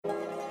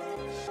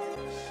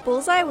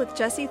Bullseye with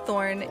Jesse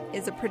Thorn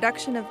is a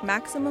production of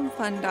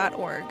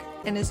MaximumFun.org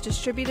and is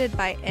distributed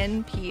by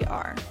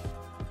NPR.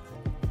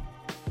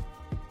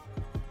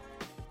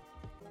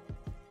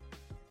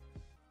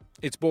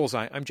 It's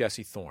Bullseye. I'm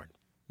Jesse Thorn.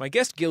 My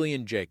guest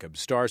Gillian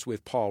Jacobs stars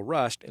with Paul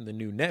Rust in the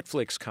new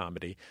Netflix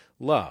comedy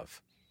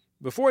Love.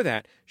 Before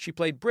that, she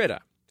played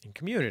Britta in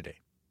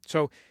Community.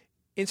 So,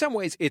 in some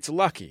ways, it's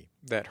lucky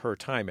that her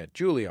time at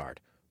Juilliard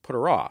put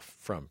her off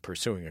from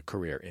pursuing a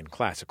career in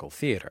classical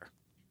theater.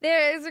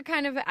 There is a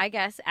kind of, I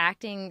guess,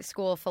 acting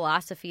school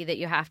philosophy that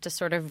you have to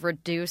sort of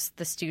reduce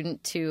the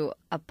student to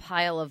a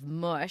pile of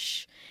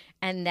mush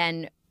and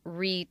then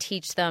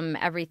reteach them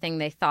everything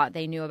they thought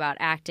they knew about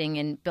acting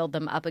and build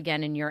them up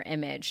again in your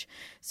image.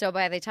 So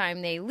by the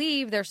time they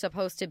leave, they're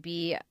supposed to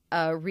be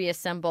a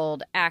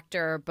reassembled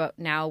actor, but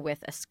now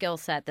with a skill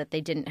set that they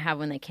didn't have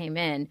when they came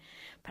in.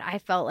 But I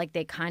felt like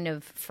they kind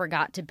of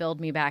forgot to build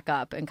me back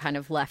up and kind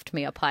of left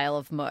me a pile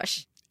of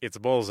mush. It's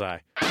Bullseye.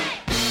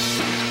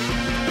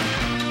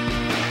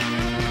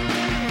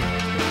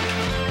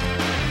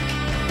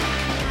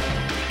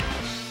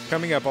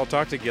 Coming up, I'll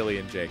talk to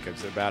Gillian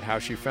Jacobs about how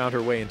she found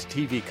her way into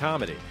TV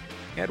comedy.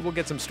 And we'll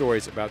get some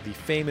stories about the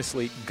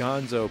famously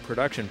gonzo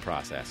production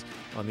process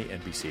on the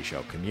NBC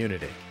show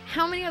Community.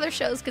 How many other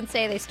shows can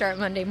say they start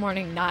Monday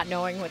morning not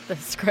knowing what the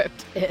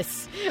script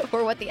is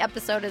or what the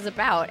episode is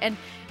about?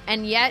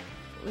 And yet,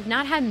 we've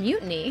not had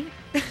Mutiny.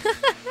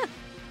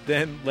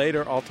 Then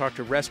later, I'll talk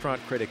to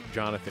restaurant critic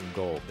Jonathan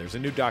Gold. There's a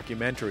new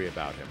documentary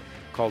about him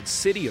called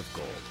City of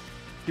Gold.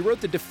 He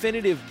wrote the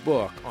definitive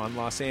book on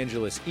Los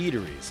Angeles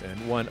eateries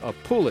and won a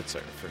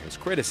Pulitzer for his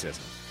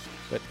criticism.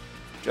 But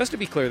just to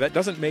be clear, that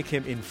doesn't make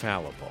him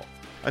infallible.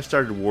 I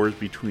started wars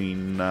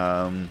between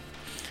Northern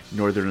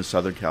and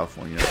Southern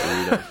California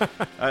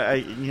burritos.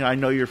 I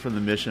know you're from the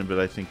Mission, but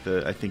I think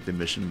the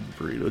Mission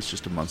burrito is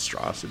just a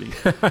monstrosity.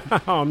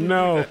 Oh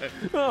no!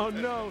 Oh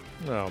no!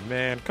 Oh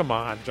man, come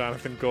on,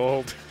 Jonathan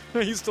Gold.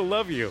 I used to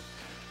love you.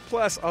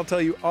 Plus, I'll tell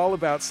you all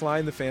about Sly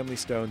and the Family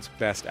Stone's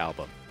best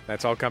album.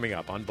 That's all coming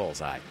up on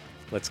Bullseye.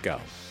 Let's go.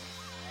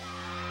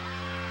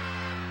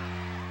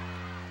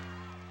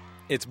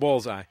 It's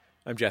Bullseye.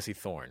 I'm Jesse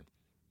Thorn.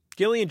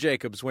 Gillian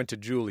Jacobs went to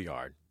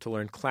Juilliard to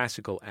learn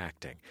classical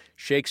acting,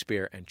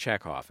 Shakespeare and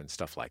Chekhov and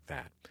stuff like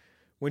that.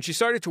 When she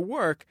started to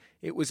work,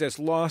 it was as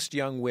lost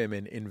young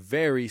women in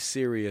very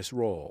serious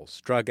roles,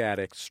 drug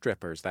addicts,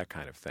 strippers, that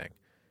kind of thing.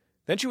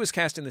 Then she was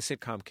cast in the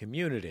sitcom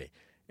Community,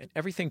 and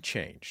everything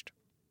changed.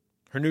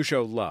 Her new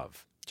show,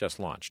 Love, just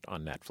launched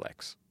on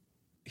Netflix.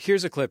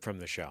 Here's a clip from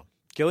the show.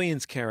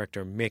 Gillian's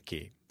character,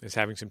 Mickey, is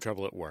having some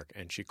trouble at work,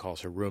 and she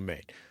calls her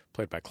roommate,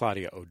 played by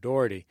Claudia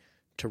O'Doherty,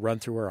 to run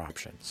through her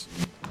options.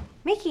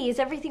 Mickey, is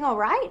everything all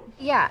right?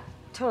 Yeah,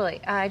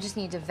 totally. I just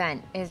need to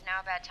vent. Is now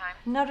a bad time?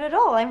 Not at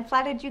all. I'm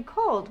flattered you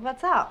called.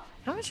 What's up?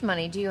 How much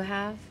money do you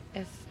have?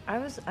 If I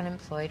was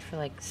unemployed for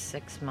like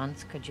 6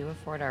 months, could you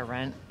afford our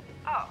rent?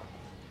 Oh.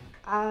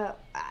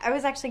 I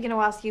was actually going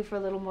to ask you for a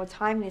little more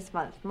time this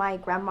month. My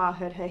grandma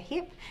hurt her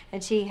hip,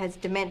 and she has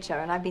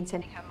dementia, and I've been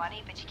sending her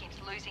money, but she keeps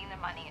losing the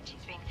money, and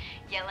she's been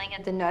yelling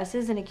at the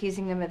nurses and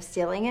accusing them of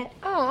stealing it.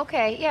 Oh,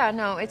 okay. Yeah,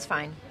 no, it's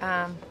fine.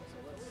 I'm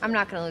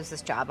not going to lose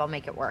this job. I'll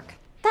make it work.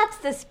 That's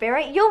the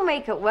spirit. You'll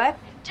make it work.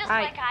 Just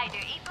like I do,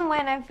 even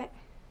when I'm...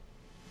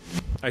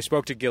 I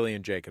spoke to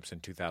Gillian Jacobs in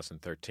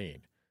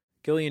 2013.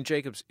 Gillian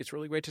Jacobs, it's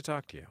really great to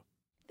talk to you.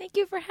 Thank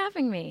you for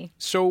having me.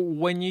 So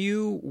when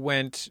you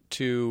went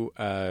to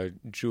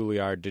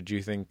Juilliard, did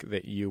you think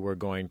that you were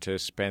going to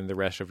spend the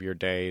rest of your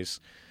days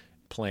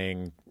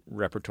playing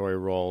repertory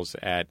roles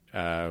at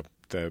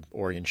the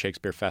Oregon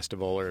Shakespeare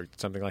Festival or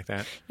something like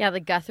that? Yeah,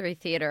 the Guthrie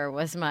Theater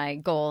was my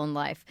goal in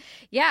life.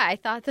 Yeah, I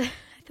thought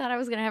I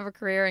was going to have a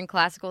career in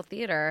classical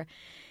theater.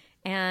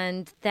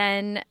 And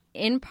then,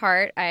 in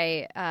part,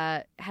 I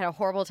had a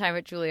horrible time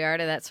at Juilliard,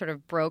 and that sort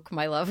of broke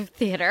my love of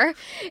theater.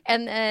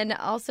 And then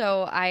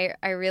also, I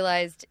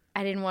realized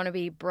I didn't want to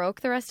be broke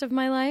the rest of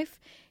my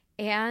life.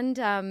 And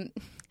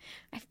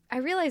I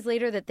realized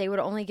later that they would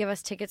only give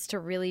us tickets to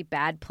really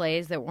bad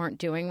plays that weren't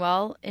doing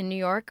well in New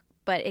York.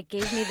 But it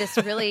gave me this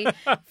really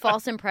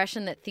false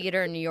impression that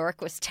theater in New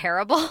York was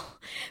terrible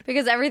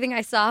because everything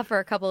I saw for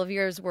a couple of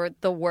years were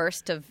the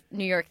worst of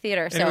New York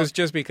theater. And it was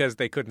just because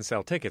they couldn't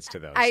sell tickets to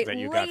those that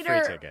you got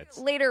free tickets.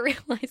 Later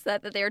realized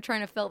that they were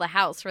trying to fill the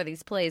house for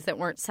these plays that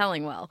weren't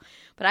selling well.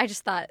 But I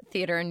just thought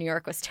theater in New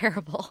York was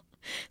terrible.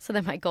 So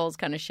then my goals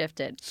kind of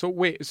shifted. So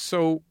wait,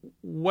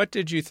 what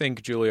did you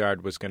think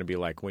Juilliard was going to be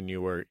like when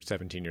you were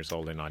 17 years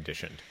old and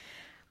auditioned?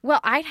 Well,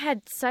 I'd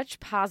had such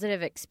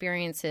positive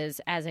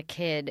experiences as a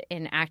kid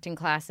in acting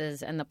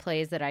classes and the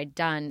plays that I'd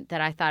done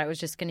that I thought it was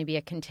just going to be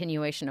a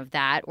continuation of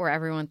that where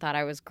everyone thought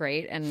I was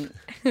great and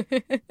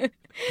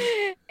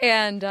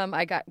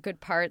I got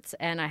good parts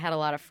and I had a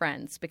lot of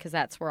friends because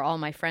that's where all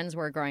my friends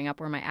were growing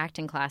up were my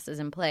acting classes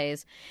and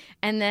plays.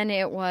 And then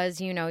it was,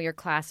 your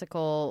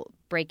classical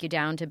break you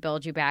down to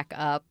build you back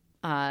up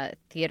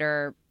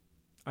theater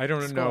I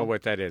don't school. know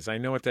what that is. I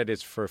know what that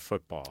is for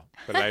football,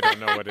 but I don't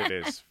know what it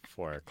is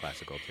for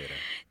classical theater.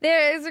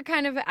 There is a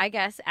kind of, I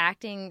guess,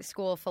 acting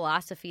school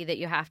philosophy that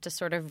you have to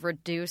sort of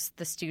reduce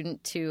the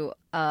student to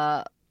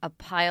a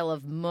pile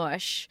of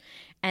mush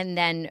and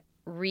then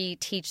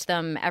reteach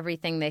them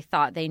everything they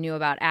thought they knew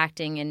about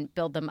acting and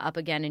build them up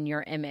again in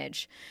your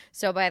image.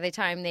 So by the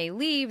time they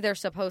leave, they're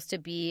supposed to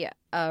be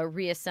a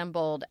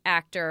reassembled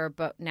actor,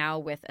 but now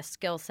with a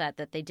skill set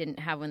that they didn't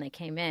have when they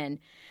came in.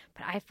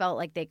 But I felt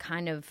like they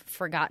kind of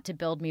forgot to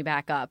build me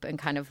back up and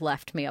kind of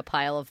left me a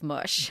pile of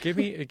mush. Give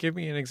me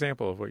an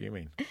example of what you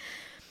mean.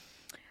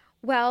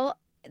 Well,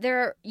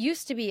 there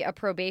used to be a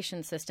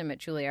probation system at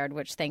Juilliard,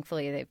 which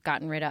thankfully they've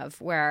gotten rid of,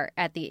 where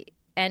at the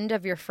end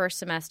of your first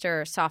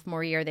semester,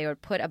 sophomore year, they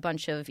would put a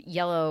bunch of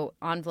yellow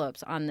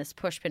envelopes on this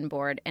pushpin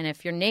board. And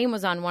if your name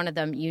was on one of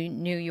them, you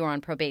knew you were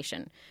on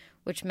probation,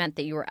 which meant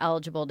that you were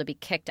eligible to be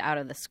kicked out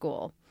of the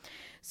school.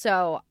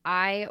 So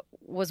I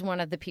was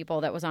one of the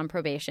people that was on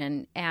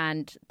probation.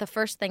 And the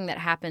first thing that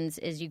happens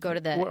is you go to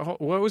the...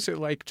 What was it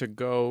like to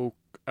go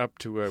up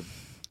to a...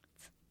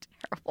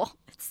 Terrible.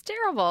 It's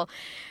terrible.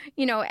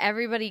 You know,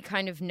 everybody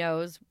kind of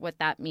knows what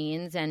that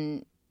means,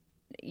 and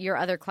your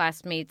other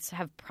classmates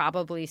have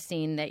probably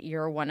seen that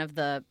you're one of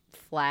the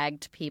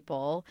flagged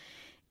people,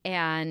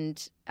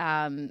 and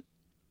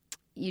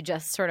you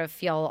just sort of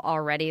feel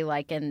already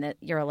like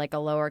you're like a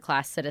lower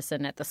class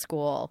citizen at the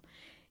school.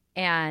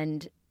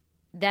 And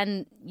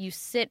then you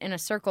sit in a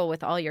circle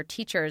with all your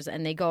teachers,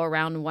 and they go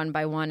around one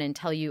by one and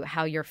tell you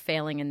how you're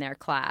failing in their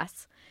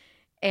class.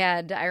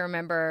 And I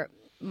remember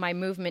my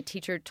movement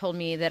teacher told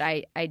me that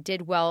I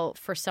did well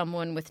for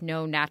someone with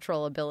no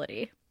natural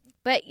ability.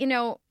 But, you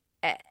know,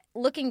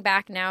 looking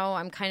back now,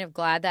 I'm kind of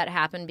glad that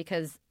happened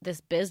because this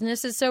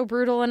business is so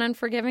brutal and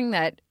unforgiving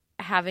that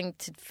having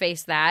to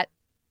face that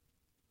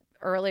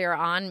earlier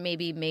on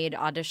maybe made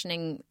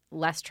auditioning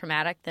less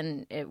traumatic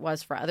than it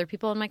was for other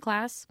people in my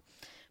class.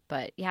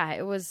 But yeah,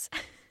 it was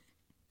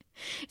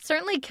it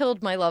certainly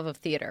killed my love of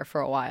theater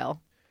for a while.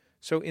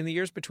 So in the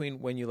years between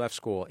when you left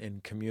school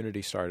and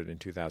Community started in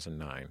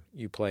 2009,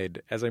 you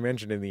played, as I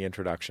mentioned in the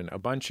introduction, a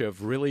bunch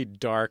of really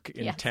dark,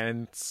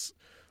 intense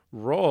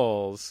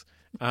roles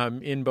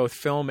in both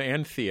film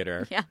and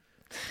theater. Yeah.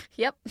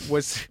 Yep.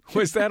 Was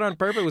that on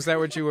purpose? Was that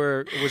what you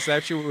were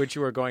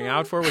going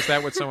out for? Was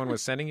that what someone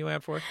was sending you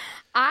out for?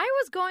 I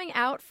was going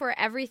out for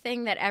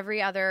everything that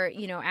every other,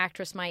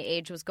 actress my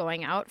age was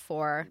going out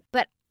for.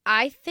 But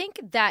I think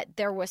that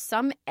there was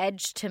some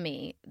edge to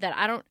me that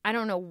I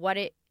don't know what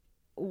it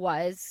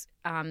was,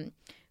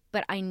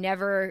 but I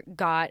never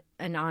got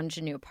an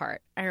ingenue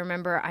part. I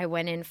remember I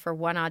went in for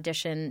one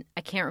audition.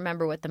 I can't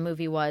remember what the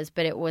movie was,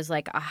 but it was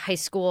like a high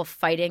school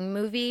fighting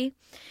movie.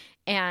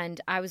 And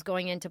I was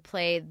going in to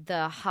play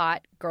the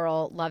hot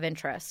girl love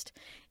interest.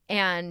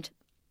 And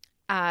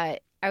I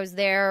was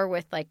there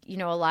with a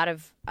lot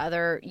of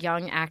other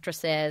young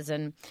actresses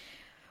and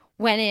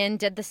went in,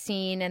 did the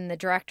scene, and the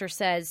director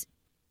says,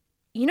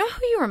 "You know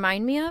who you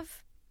remind me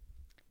of?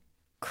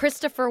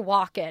 Christopher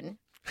Walken."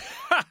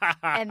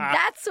 And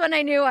that's when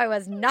I knew I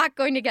was not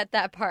going to get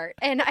that part.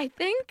 And I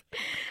think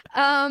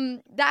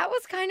that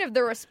was kind of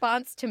the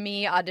response to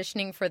me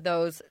auditioning for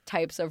those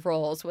types of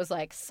roles was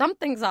like,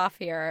 something's off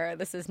here.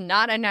 This is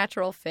not a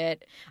natural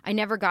fit. I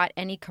never got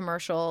any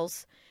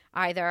commercials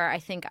either. I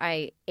think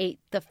I ate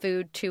the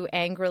food too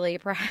angrily,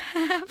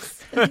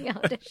 perhaps, in the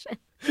audition.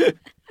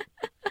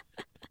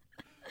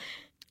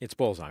 It's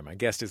Bullseye. My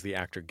guest is the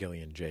actor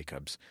Gillian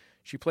Jacobs.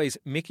 She plays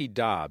Mickey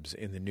Dobbs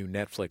in the new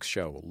Netflix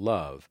show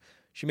Love.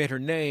 She made her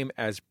name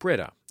as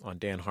Britta on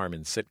Dan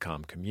Harmon's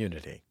sitcom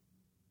Community.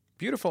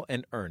 Beautiful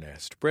and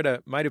earnest,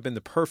 Britta might have been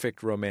the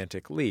perfect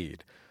romantic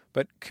lead,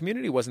 but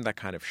Community wasn't that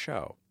kind of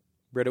show.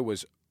 Britta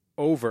was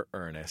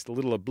over-earnest, a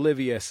little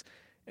oblivious,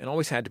 and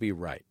always had to be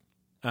right.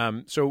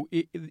 So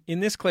in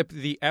this clip,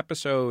 the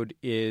episode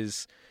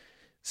is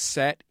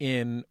set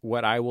in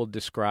what I will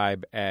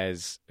describe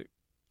as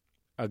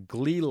a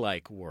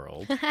Glee-like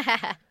world.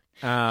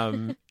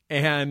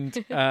 And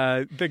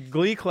the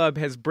Glee Club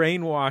has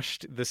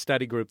brainwashed the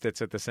study group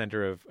that's at the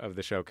center of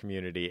the show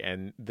Community,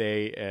 and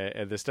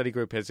the study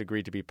group has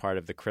agreed to be part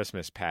of the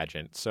Christmas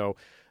pageant. So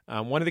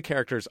one of the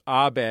characters,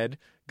 Abed,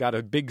 got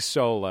a big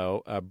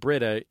solo.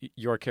 Britta,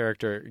 your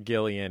character,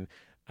 Gillian,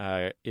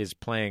 is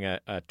playing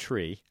a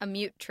tree. A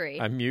mute tree.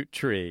 A mute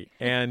tree.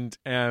 And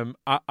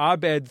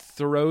Abed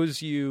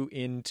throws you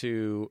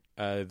into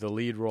the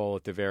lead role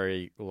at the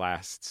very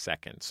last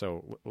second.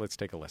 So let's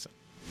take a listen.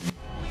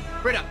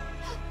 Britta!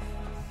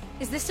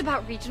 Is this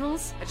about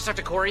regionals? I just talked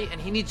to Corey,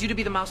 and he needs you to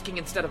be the Mouse King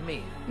instead of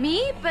me.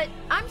 Me? But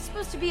I'm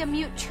supposed to be a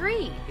mute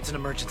tree. It's an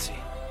emergency.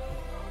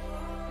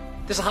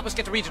 This'll help us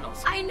get to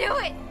regionals. I knew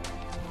it!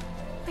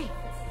 Wait,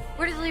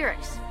 where are the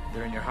lyrics?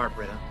 They're in your heart,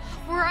 Britta.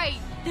 Right.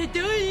 They're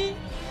doing.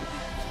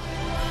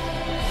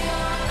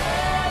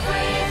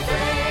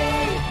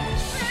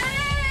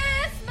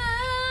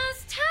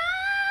 Christmas time!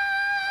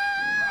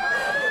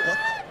 What?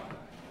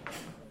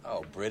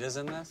 Oh, Britta's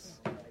in this?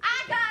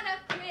 I got a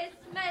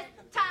Christmas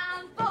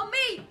time for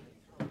me.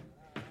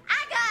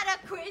 I got a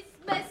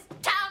Christmas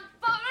time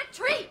for a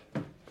tree.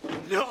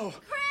 No!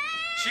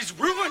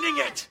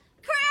 sing it!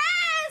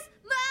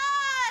 Christmas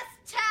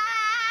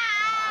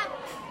time!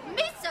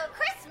 Me so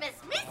Christmas,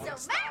 me so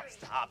merry.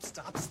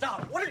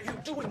 Stop. What are you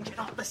doing? Get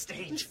off the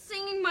stage.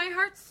 Singing my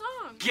heart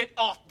song. Get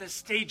off the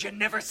stage and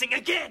never sing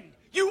again.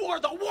 You are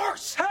the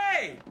worst.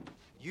 Hey!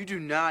 You do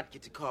not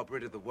get to call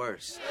Britta the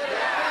worst.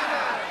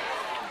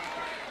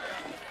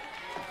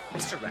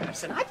 Mr.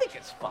 Radisson, I think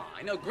it's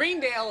fine. No,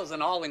 Greendale is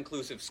an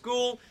all-inclusive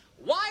school.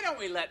 Why don't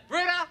we let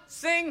Britta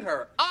sing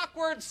her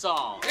awkward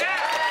song?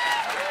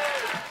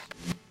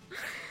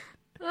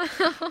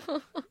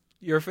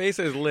 Your face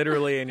is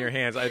literally in your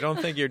hands. I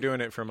don't think you're doing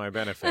it for my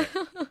benefit.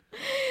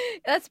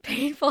 That's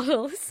painful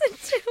to listen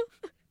to.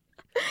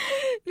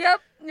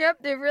 Yep.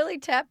 They really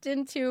tapped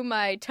into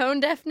my tone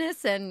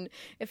deafness, and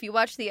if you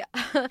watch the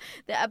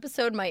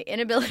episode, my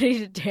inability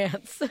to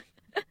dance.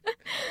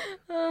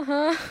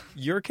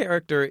 Your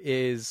character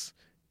is,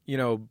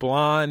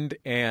 blonde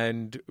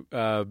and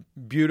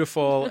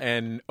beautiful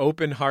and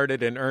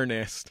open-hearted and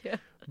earnest. Yeah.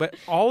 But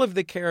all of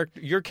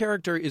your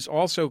character is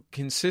also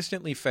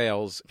consistently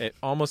fails at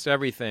almost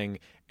everything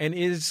and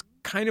is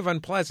kind of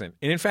unpleasant.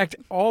 And in fact,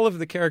 all of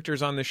the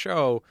characters on the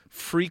show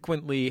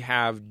frequently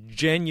have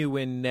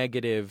genuine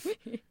negative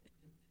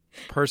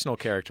personal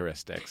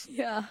characteristics.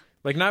 Yeah.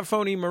 Like not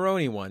phony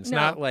Maroney ones, No.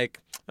 not like,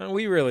 oh,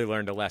 we really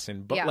learned a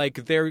lesson, but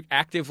like they're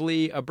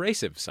actively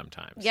abrasive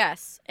sometimes.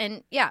 Yes.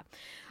 And yeah,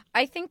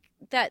 I think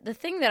that the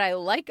thing that I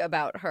like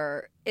about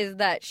her is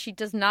that she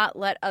does not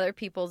let other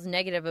people's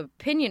negative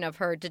opinion of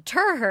her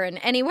deter her in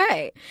any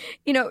way.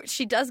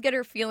 She does get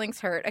her feelings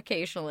hurt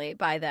occasionally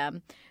by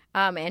them.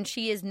 And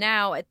she is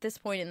now, at this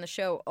point in the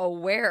show,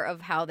 aware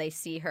of how they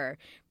see her.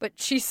 But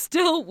she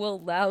still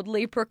will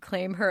loudly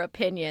proclaim her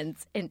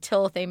opinions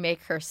until they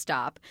make her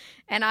stop.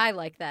 And I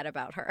like that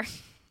about her.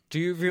 Do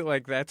you feel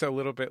like that's a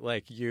little bit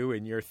like you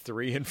in your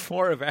 3 and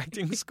 4 of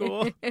acting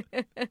school?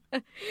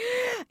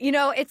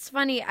 It's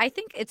funny. I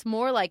think it's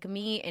more like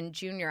me in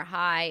junior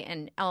high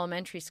and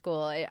elementary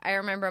school. I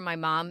remember my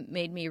mom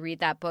made me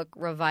read that book,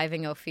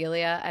 Reviving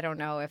Ophelia. I don't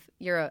know if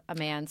you're a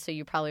man, so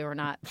you probably were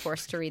not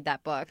forced to read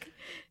that book.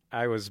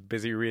 I was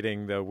busy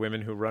reading The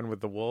Women Who Run with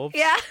the Wolves.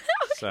 Yeah.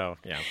 So,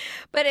 yeah.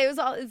 But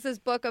it's this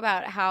book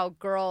about how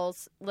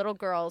little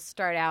girls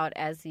start out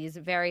as these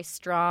very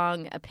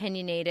strong,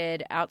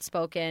 opinionated,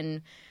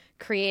 outspoken,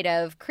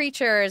 creative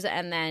creatures,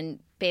 and then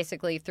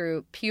basically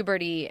through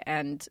puberty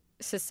and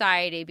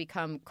society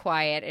become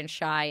quiet and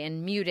shy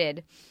and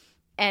muted.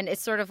 And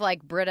it's sort of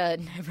like Britta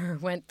never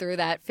went through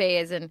that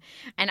phase. And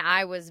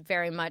I was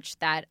very much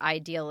that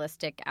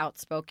idealistic,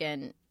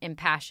 outspoken,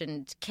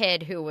 impassioned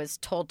kid who was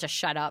told to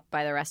shut up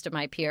by the rest of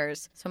my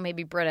peers. So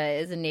maybe Britta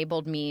has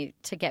enabled me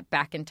to get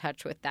back in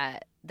touch with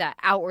that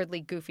outwardly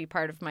goofy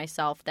part of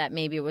myself that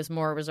maybe was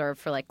more reserved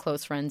for like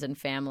close friends and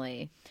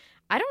family.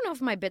 I don't know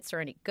if my bits are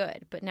any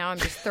good, but now I'm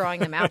just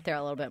throwing them out there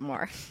a little bit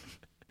more.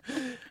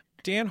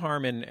 Dan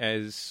Harmon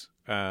is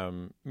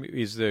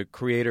the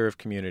creator of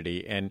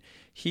Community, and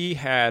he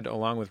had,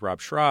 along with Rob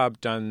Schraub,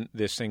 done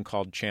this thing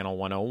called Channel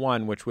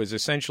 101, which was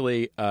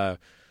essentially a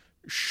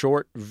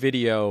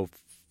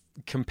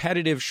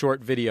competitive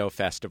short video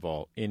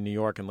festival in New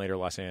York and later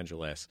Los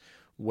Angeles,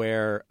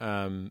 where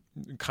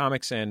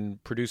comics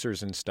and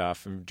producers and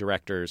stuff and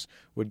directors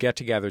would get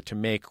together to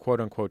make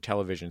quote-unquote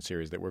television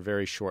series that were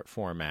very short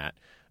format.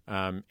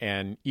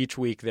 And each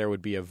week there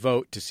would be a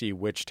vote to see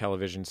which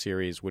television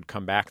series would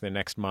come back the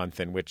next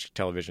month and which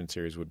television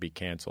series would be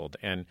canceled.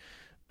 And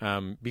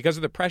because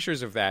of the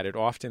pressures of that, it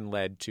often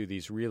led to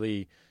these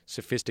really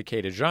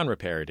sophisticated genre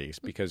parodies,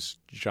 because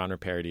genre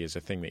parody is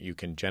a thing that you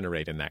can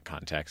generate in that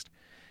context.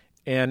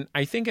 And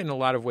I think in a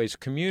lot of ways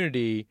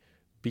Community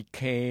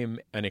became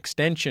an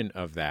extension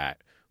of that,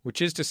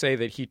 which is to say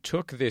that he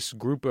took this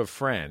group of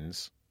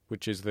friends,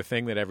 which is the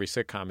thing that every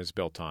sitcom is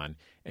built on,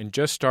 and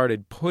just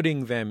started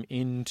putting them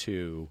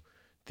into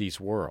these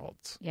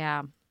worlds.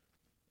 Yeah.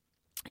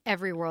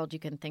 Every world you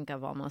can think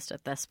of almost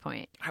at this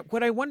point.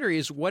 What I wonder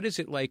is, what is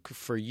it like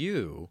for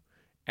you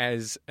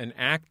as an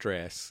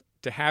actress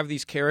to have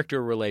these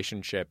character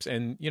relationships?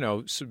 And,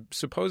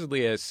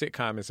 supposedly a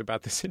sitcom is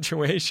about the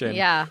situation.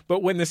 Yeah.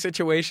 But when the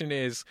situation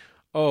is,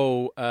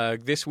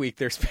 this week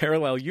there's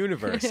parallel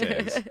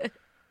universes.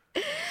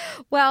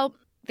 Well,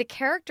 the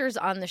characters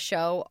on the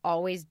show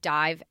always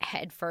dive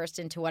headfirst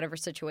into whatever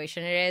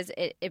situation it is.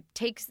 It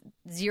takes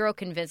zero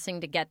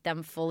convincing to get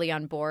them fully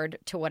on board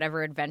to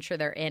whatever adventure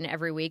they're in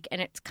every week.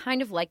 And it's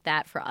kind of like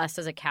that for us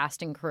as a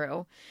cast and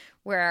crew,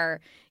 where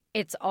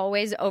it's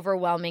always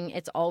overwhelming,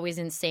 it's always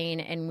insane,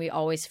 and we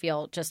always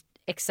feel just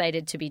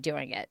excited to be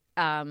doing it.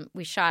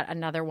 We shot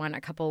another one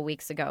a couple of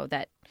weeks ago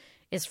that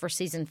is for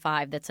season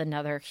 5. That's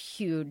another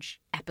huge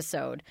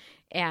episode.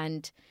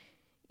 And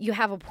you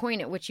have a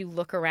point at which you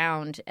look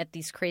around at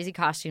these crazy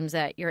costumes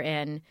that you're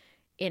in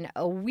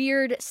a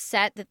weird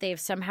set that they've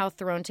somehow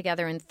thrown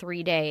together in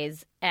 3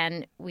 days,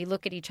 and we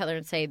look at each other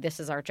and say, this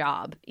is our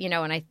job,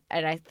 and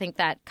I think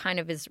that kind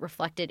of is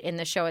reflected in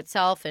the show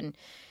itself and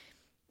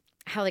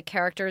how the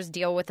characters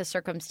deal with the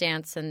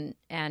circumstance, and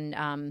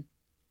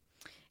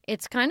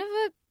it's kind of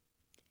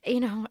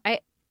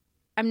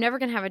I'm never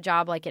going to have a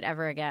job like it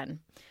ever again.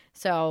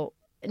 So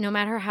no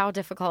matter how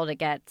difficult it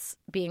gets,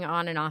 being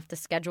on and off the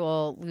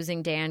schedule,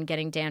 losing Dan,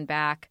 getting Dan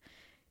back,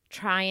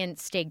 try and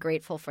stay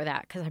grateful for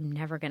that because I'm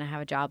never going to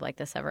have a job like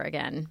this ever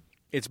again.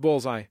 It's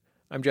Bullseye.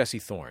 I'm Jesse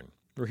Thorn.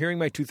 We're hearing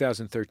my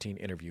 2013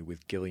 interview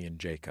with Gillian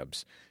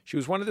Jacobs. She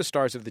was one of the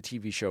stars of the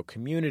TV show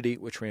Community,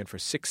 which ran for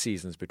 6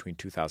 seasons between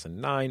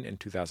 2009 and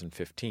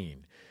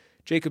 2015.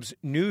 Jacobs'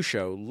 new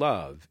show,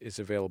 Love, is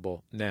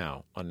available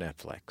now on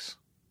Netflix.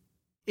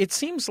 It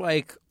seems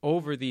like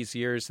over these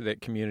years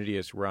that Community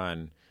has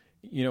run,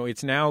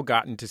 it's now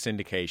gotten to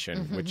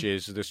syndication, which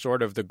is the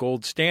sort of the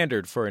gold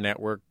standard for a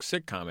network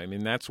sitcom. I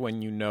mean, that's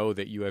when you know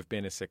that you have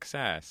been a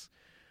success.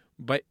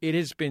 But it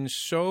has been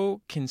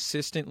so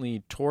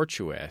consistently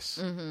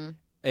tortuous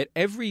at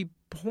every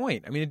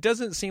point. I mean, it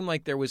doesn't seem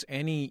like there was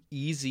any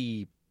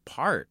easy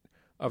part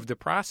of the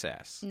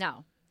process.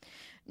 No.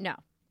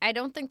 I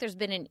don't think there's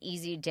been an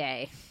easy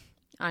day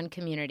on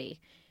Community.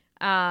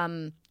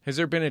 Has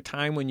there been a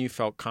time when you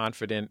felt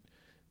confident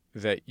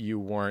that you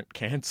weren't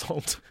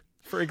canceled?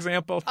 For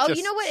example? Oh,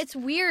 you know what? It's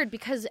weird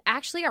because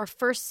actually our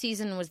first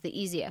season was the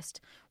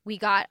easiest. We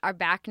got our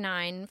back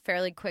 9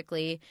 fairly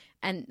quickly,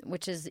 and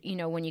which is,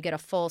 when you get a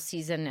full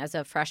season as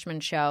a freshman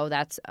show,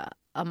 that's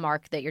a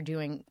mark that you're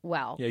doing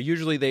well. Yeah,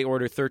 usually they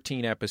order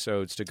 13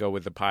 episodes to go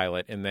with the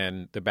pilot, and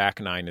then the back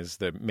 9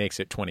 makes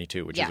it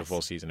 22, which is a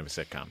full season of a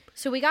sitcom.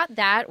 So we got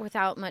that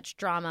without much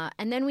drama,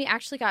 and then we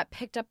actually got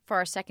picked up for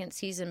our second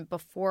season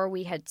before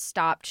we had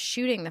stopped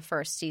shooting the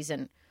first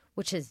season,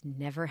 which has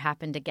never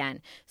happened again.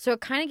 So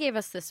it kind of gave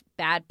us this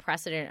bad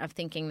precedent of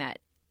thinking that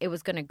it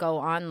was going to go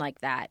on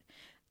like that.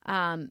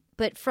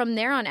 But from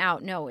there on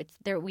out, no,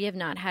 we have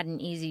not had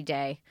an easy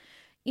day.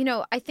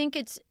 I think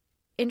it's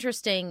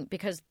interesting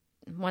because,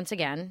 once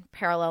again,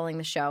 paralleling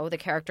the show, the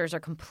characters are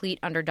complete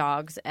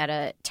underdogs at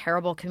a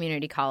terrible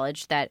community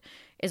college that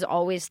is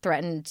always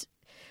threatened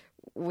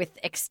with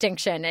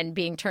extinction and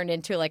being turned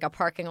into like a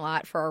parking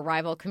lot for a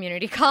rival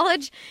community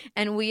college.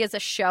 And we as a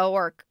show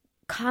are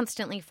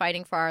constantly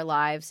fighting for our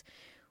lives.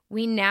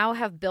 We now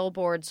have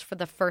billboards for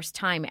the first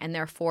time, and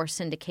they're for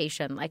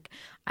syndication. Like,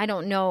 I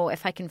don't know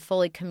if I can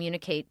fully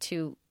communicate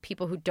to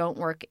people who don't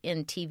work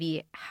in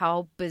TV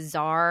how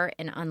bizarre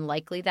and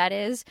unlikely that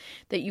is,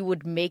 that you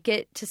would make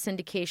it to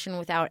syndication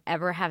without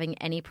ever having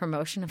any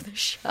promotion of the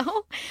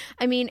show.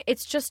 I mean,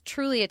 it's just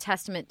truly a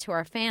testament to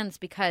our fans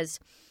because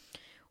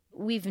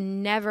we've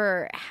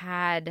never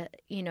had,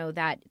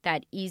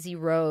 that easy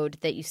road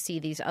that you see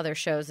these other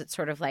shows that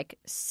sort of like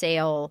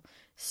sail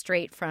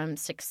straight from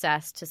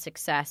success to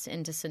success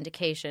into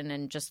syndication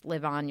and just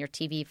live on your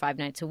TV 5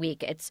 nights a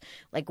week. It's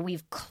like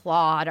we've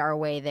clawed our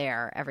way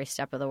there every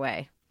step of the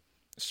way.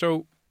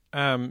 So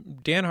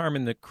Dan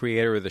Harmon, the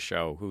creator of the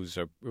show, who's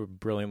a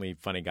brilliantly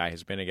funny guy,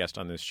 has been a guest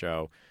on this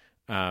show,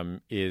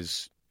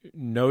 is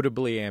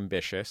notably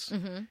ambitious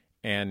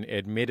and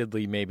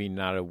admittedly maybe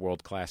not a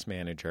world-class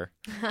manager.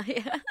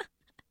 Yeah.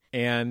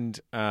 And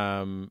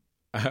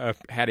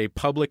had a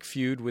public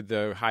feud with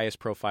the highest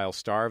profile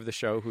star of the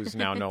show, who's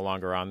now no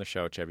longer on the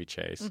show, Chevy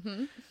Chase.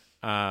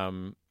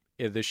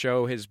 The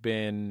show has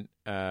been,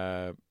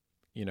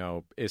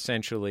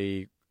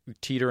 essentially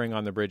teetering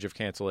on the bridge of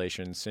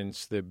cancellation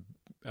since the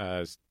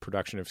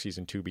production of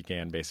season 2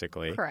 began,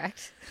 basically.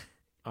 Correct.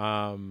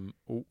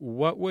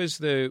 What was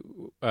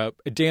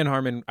Dan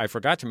Harmon, I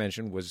forgot to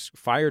mention, was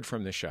fired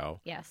from the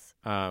show. Yes.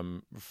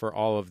 For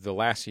all of the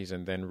last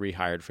season, then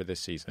rehired for this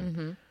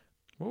season.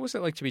 What was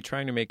it like to be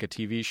trying to make a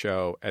TV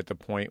show at the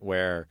point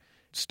where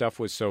stuff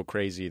was so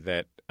crazy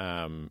that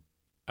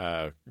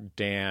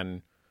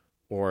Dan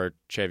or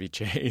Chevy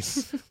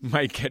Chase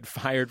might get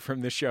fired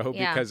from the show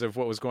because of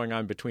what was going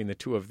on between the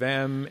two of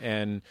them?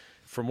 And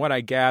from what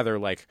I gather,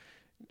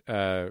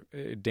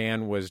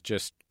 Dan was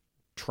just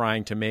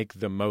trying to make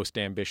the most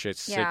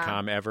ambitious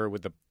sitcom ever,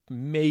 with the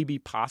maybe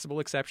possible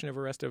exception of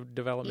Arrested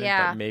Development,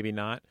 but maybe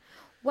not.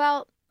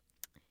 Well,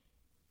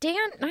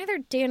 neither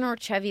Dan or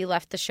Chevy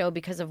left the show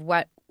because of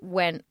what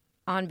went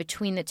on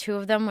between the two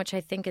of them, which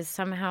I think has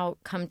somehow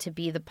come to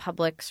be the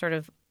public sort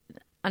of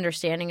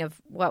understanding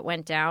of what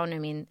went down. I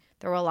mean,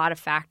 there were a lot of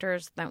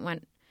factors that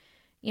went,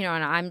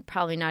 and I'm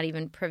probably not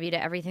even privy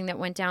to everything that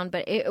went down,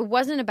 but it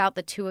wasn't about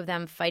the two of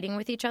them fighting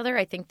with each other.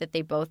 I think that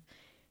they both,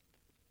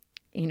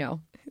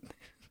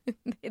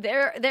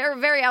 they're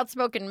very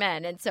outspoken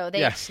men, and so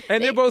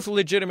they're both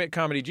legitimate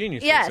comedy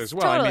geniuses as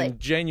well. Totally. I mean,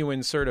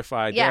 genuine,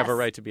 certified. They have a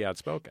right to be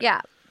outspoken. Yeah.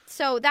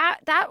 So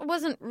that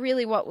wasn't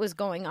really what was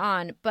going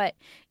on, but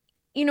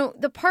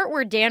the part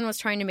where Dan was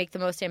trying to make the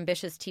most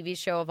ambitious TV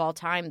show of all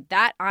time,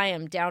 that I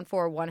am down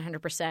for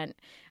 100%.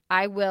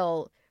 I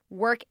will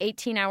work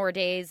 18-hour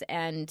days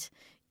and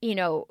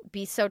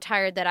be so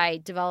tired that I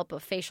develop a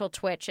facial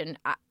twitch, and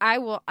I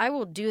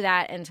will do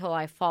that until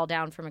I fall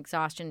down from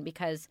exhaustion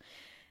because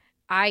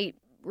I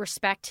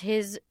respect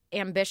his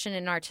ambition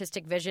and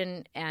artistic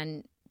vision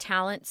and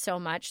talent so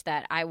much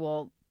that I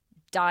will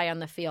die on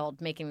the field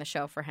making the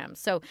show for him.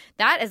 So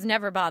that has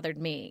never bothered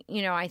me.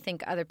 I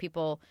think other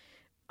people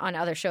on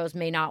other shows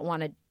may not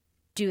want to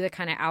do the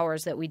kind of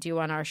hours that we do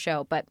on our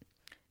show, but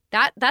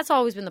that's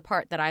always been the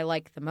part that I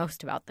like the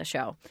most about the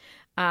show.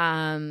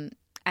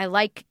 I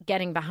like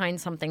getting behind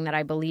something that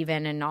I believe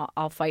in, and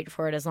I'll fight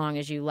for it as long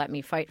as you let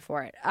me fight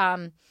for it.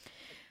 At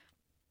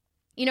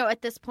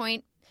this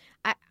point,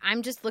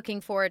 I'm just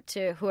looking forward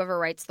to whoever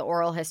writes the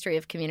oral history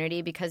of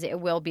Community, because it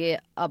will be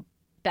a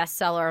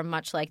bestseller,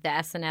 much like the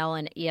SNL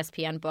and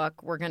ESPN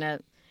book. We're gonna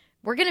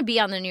be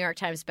on the New York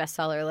Times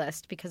bestseller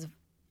list because of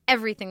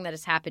everything that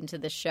has happened to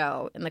this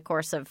show in the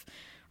course of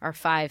our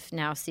 5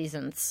 now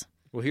seasons.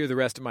 We'll hear the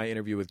rest of my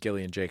interview with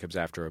Gillian Jacobs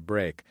after a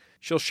break.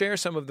 She'll share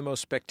some of the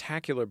most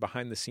spectacular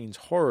behind-the-scenes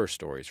horror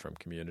stories from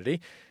Community,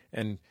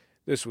 and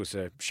this was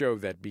a show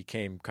that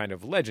became kind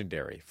of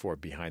legendary for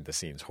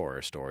behind-the-scenes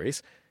horror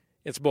stories.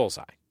 It's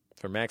Bullseye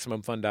from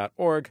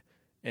MaximumFun.org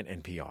and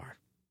NPR.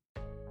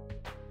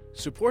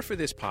 Support for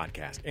this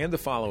podcast and the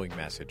following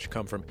message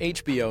come from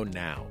HBO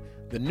Now,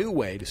 the new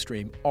way to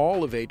stream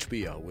all of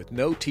HBO with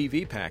no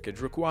TV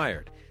package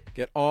required.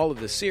 Get all of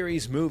the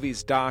series,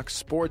 movies, docs,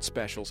 sports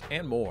specials,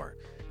 and more.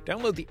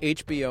 Download the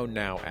HBO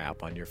Now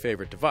app on your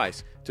favorite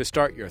device to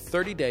start your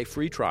 30-day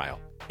free trial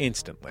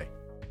instantly.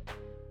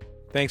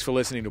 Thanks for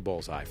listening to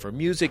Bullseye. For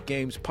music,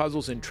 games,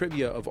 puzzles, and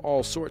trivia of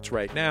all sorts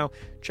right now,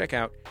 check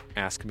out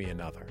Ask Me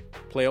Another.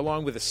 Play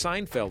along with a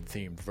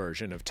Seinfeld-themed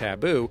version of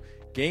Taboo,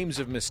 games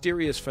of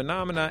mysterious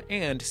phenomena,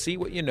 and see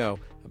what you know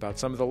about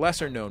some of the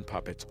lesser-known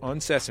puppets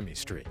on Sesame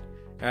Street.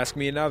 Ask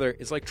Me Another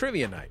is like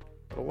trivia night,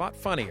 but a lot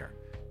funnier.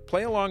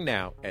 Play along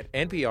now at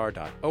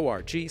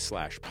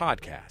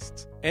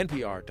npr.org/podcasts,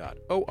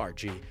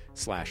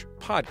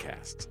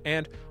 npr.org/podcasts,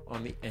 and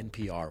on the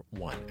NPR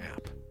One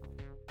app.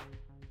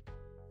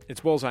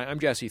 It's Bullseye. I'm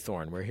Jesse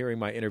Thorn. We're hearing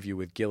my interview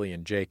with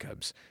Gillian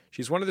Jacobs.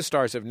 She's one of the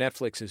stars of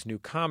Netflix's new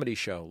comedy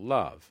show,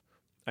 Love.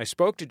 I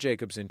spoke to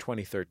Jacobs in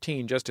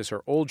 2013, just as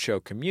her old show,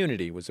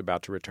 Community, was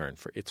about to return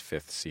for its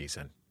 5th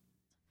season.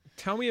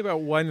 Tell me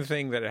about one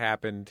thing that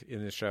happened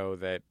in the show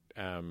that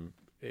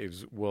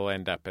will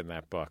end up in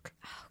that book.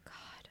 Oh,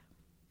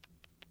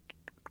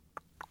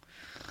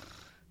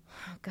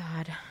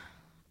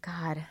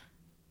 God,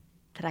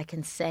 that I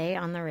can say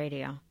on the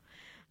radio.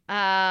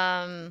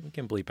 You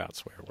can bleep out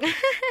swear words.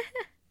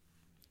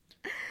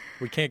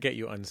 We can't get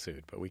you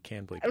unsued, but we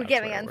can bleep out swear words.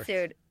 Get me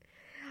unsued.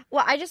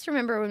 Well, I just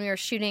remember when we were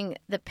shooting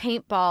the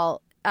paintball,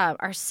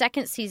 our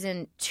second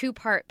season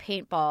 2-part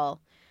paintball,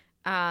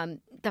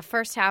 the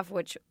first half,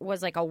 which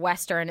was like a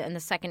Western, and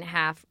the second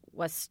half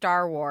was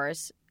Star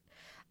Wars.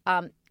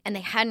 And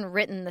they hadn't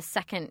written the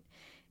second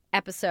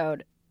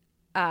episode.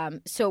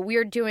 So we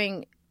were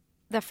doing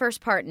the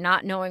first part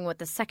not knowing what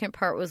the second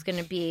part was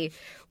going to be.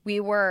 We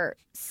were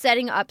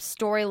setting up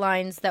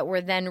storylines that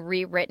were then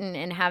rewritten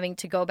and having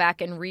to go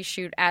back and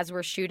reshoot as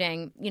we're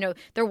shooting.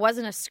 There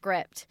wasn't a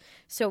script.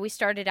 So we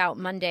started out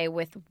Monday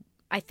with,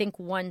 I think,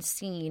 one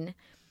scene.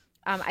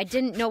 I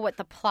didn't know what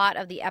the plot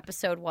of the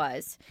episode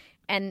was.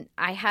 And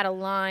I had a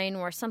line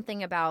where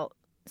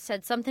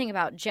said something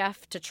about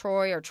Jeff to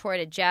Troy or Troy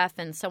to Jeff,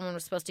 and someone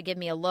was supposed to give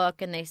me a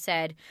look, and they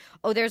said,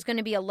 oh, there's going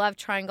to be a love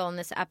triangle in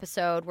this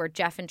episode where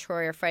Jeff and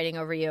Troy are fighting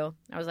over you.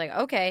 I was like,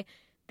 okay,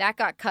 that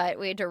got cut.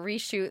 We had to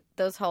reshoot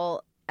those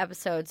whole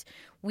episodes.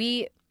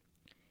 We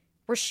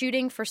were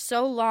shooting for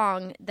so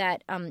long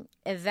that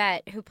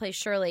Yvette, who plays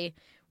Shirley,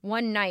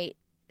 one night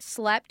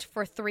slept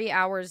for 3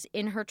 hours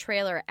in her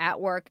trailer at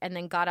work and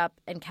then got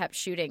up and kept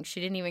shooting. She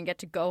didn't even get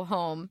to go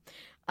home.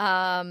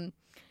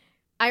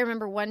 I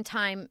remember one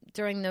time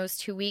during those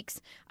 2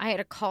 weeks, I had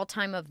a call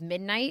time of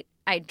midnight.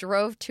 I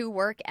drove to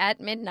work at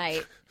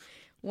midnight,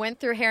 went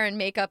through hair and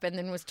makeup, and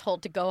then was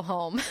told to go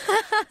home.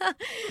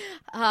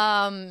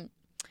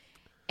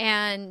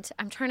 And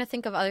I'm trying to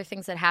think of other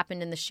things that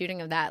happened in the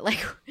shooting of that.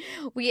 Like,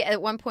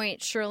 at one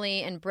point,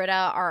 Shirley and Britta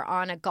are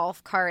on a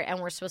golf cart,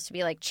 and we're supposed to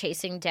be, like,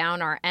 chasing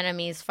down our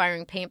enemies,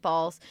 firing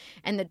paintballs.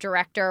 And the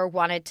director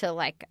wanted to,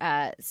 like,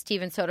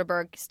 Steven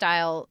Soderbergh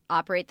style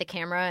operate the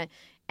camera,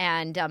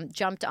 and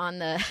jumped on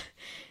the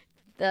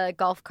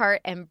golf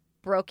cart and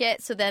broke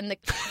it. So then the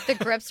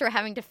grips were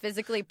having to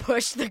physically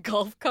push the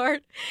golf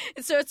cart.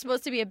 And so it's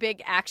supposed to be a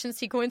big action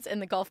sequence, and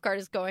the golf cart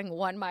is going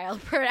 1 mile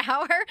per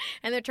hour.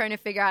 And they're trying to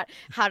figure out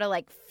how to,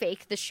 like,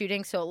 fake the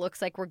shooting so it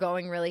looks like we're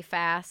going really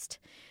fast.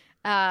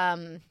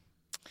 God,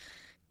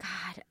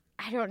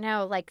 I don't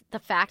know. Like, the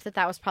fact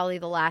that was probably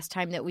the last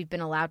time that we've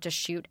been allowed to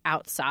shoot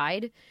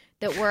outside,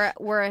 that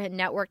we're a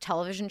network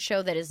television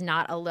show that is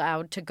not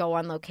allowed to go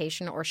on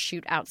location or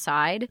shoot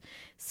outside.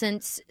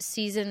 Since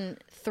season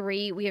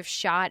 3, we have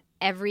shot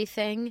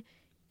everything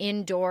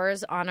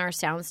indoors on our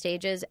sound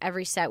stages.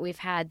 Every set we've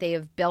had, they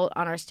have built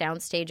on our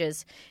sound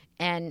stages,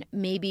 and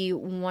maybe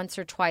once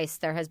or twice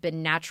there has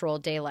been natural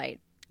daylight.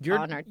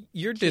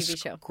 You're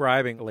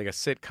describing like a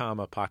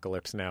sitcom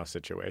Apocalypse Now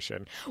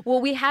situation.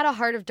 Well, we had a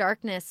Heart of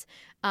Darkness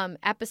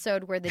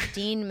episode where the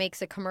dean makes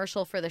a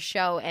commercial for the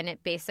show, and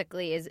it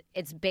basically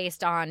it's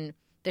based on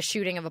the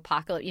shooting of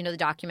Apocalypse, the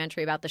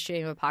documentary about the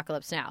shooting of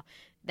Apocalypse Now.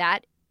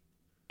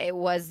 It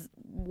was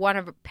one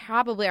of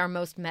probably our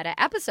most meta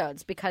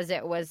episodes, because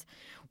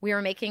we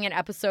were making an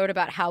episode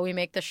about how we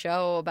make the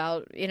show,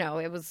 about,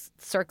 it was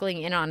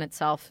circling in on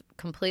itself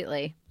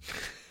completely.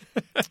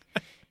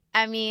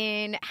 I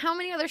mean, how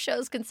many other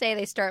shows can say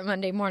they start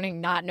Monday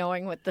morning not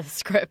knowing what the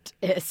script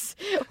is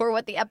or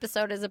what the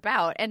episode is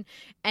about?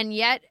 And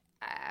yet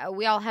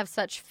we all have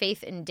such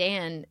faith in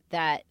Dan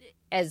that,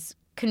 as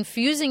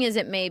confusing as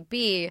it may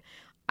be,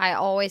 I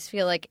always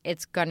feel like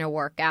it's going to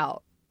work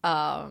out.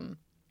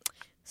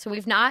 So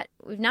we've not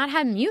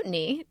had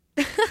mutiny.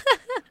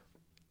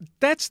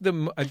 That's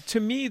to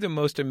me the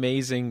most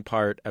amazing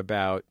part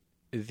about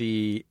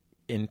the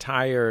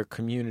entire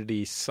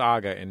Community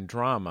saga and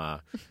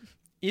drama.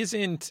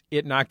 Isn't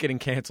it not getting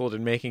canceled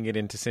and making it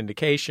into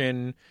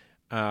syndication?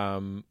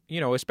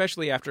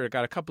 Especially after it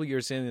got a couple of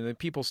years in and the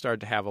people started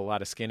to have a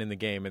lot of skin in the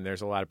game and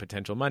there's a lot of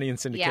potential money in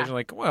syndication. Yeah.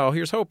 Like, well,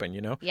 here's hoping,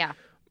 Yeah.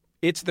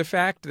 It's the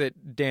fact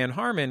that Dan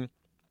Harmon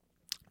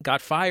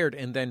got fired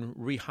and then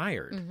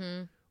rehired.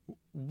 Mm-hmm.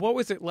 What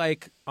was it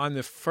like on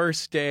the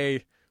first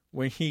day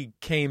when he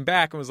came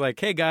back and was like,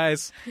 hey,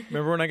 guys,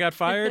 remember when I got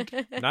fired?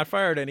 Not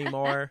fired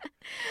anymore.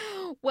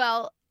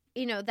 Well,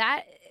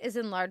 that is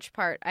in large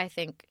part, I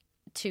think,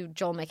 to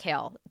Joel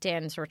McHale,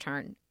 Dan's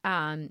return.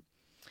 And,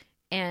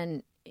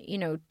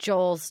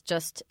 Joel's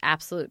just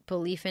absolute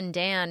belief in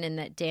Dan and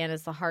that Dan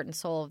is the heart and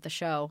soul of the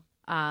show.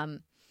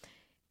 And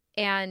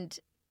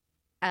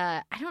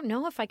I don't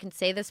know if I can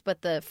say this,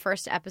 but the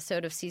first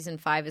episode of season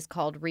 5 is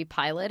called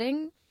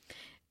Repiloting.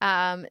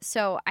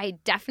 So I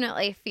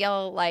definitely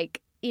feel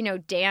like,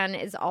 Dan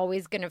is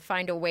always going to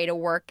find a way to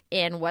work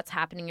in what's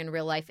happening in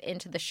real life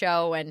into the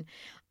show. And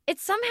it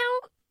somehow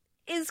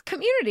is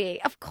Community.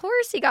 Of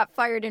course he got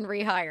fired and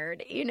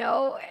rehired,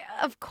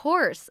 of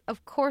course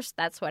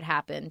that's what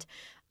happened.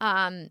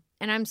 And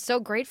I'm so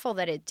grateful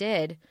that it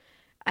did.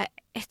 I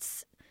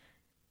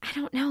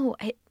don't know.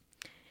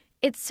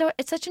 It's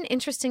such an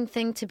interesting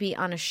thing to be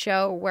on a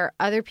show where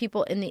other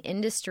people in the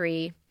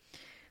industry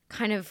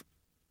kind of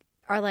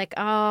are like,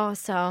 oh,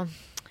 so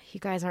you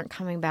guys aren't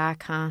coming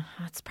back, huh?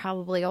 It's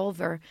probably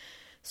over.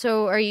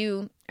 So are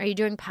you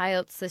doing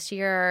pilots this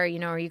year?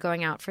 Are you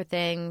going out for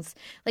things?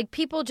 Like,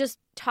 people just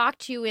talk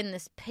to you in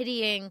this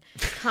pitying,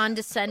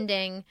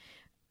 condescending,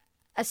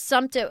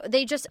 assumptive.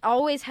 They just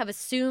always have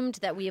assumed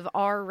that we have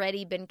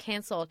already been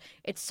canceled.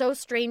 It's so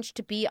strange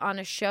to be on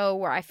a show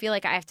where I feel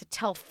like I have to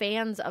tell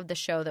fans of the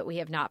show that we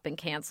have not been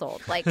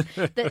canceled. Like,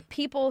 the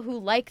people who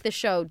like the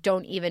show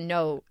don't even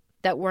know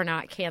that we're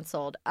not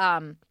canceled.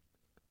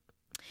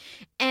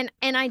 And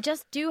I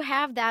just do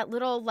have that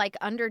little, like,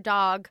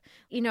 underdog,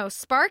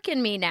 spark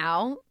in me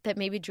now that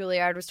maybe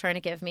Juilliard was trying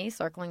to give me,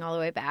 circling all the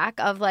way back,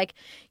 of like,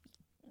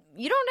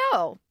 you don't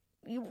know.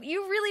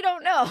 You really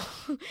don't know.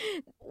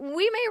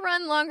 We may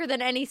run longer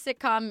than any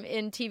sitcom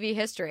in TV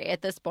history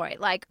at this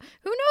point. Like,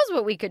 who knows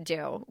what we could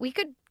do? We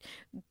could,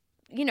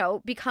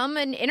 become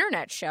an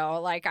internet show.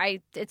 Like,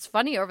 it's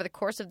funny, over the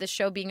course of this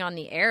show being on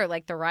the air,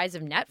 like the rise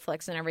of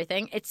Netflix and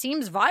everything, it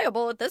seems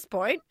viable at this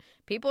point.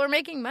 People are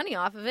making money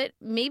off of it.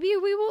 Maybe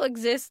we will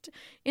exist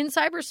in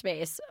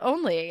cyberspace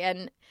only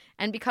and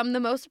become the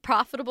most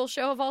profitable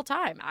show of all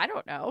time. I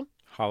don't know.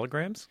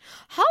 Holograms?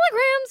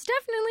 Holograms,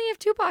 definitely. If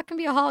Tupac can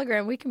be a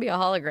hologram, we can be a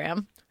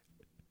hologram.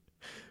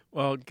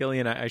 Well,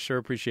 Gillian, I sure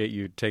appreciate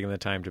you taking the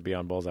time to be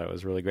on Bullseye. It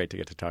was really great to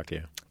get to talk to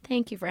you.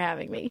 Thank you for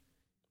having me.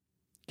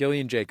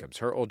 Gillian Jacobs.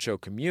 Her old show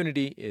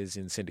Community is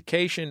in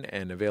syndication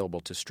and available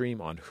to stream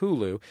on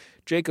Hulu.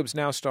 Jacobs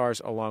now stars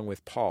along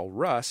with Paul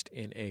Rust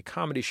in a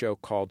comedy show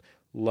called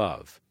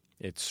Love.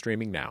 It's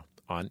streaming now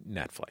on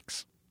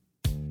Netflix.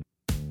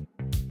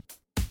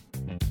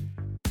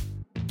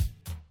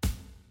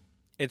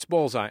 It's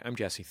Bullseye. I'm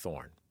Jesse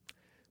Thorn.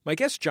 My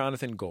guest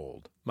Jonathan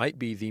Gold might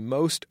be the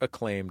most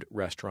acclaimed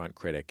restaurant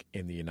critic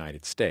in the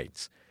United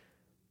States.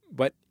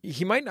 But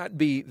he might not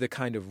be the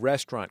kind of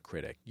restaurant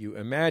critic you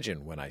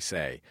imagine when I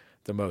say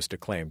the most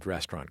acclaimed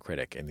restaurant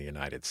critic in the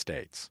United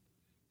States.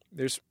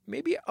 There's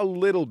maybe a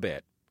little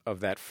bit of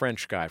that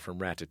French guy from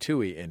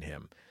Ratatouille in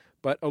him,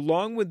 but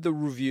along with the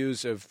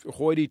reviews of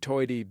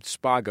hoity-toity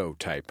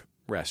Spago-type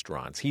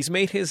restaurants, he's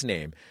made his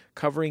name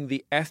covering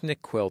the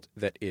ethnic quilt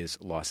that is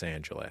Los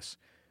Angeles.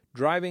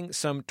 Driving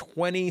some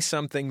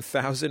 20-something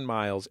thousand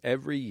miles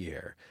every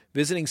year,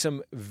 visiting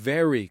some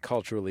very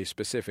culturally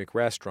specific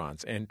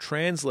restaurants, and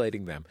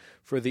translating them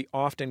for the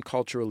often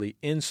culturally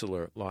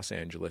insular Los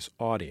Angeles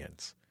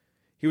audience.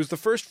 He was the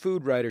first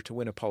food writer to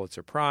win a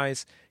Pulitzer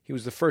Prize. He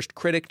was the first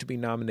critic to be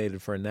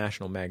nominated for a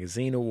National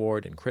Magazine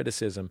Award in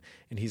criticism,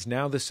 and he's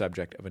now the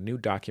subject of a new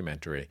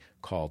documentary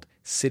called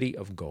City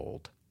of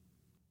Gold.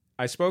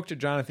 I spoke to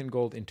Jonathan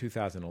Gold in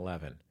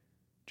 2011.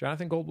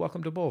 Jonathan Gold,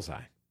 welcome to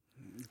Bullseye.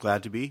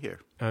 Glad to be here.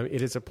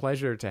 It is a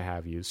pleasure to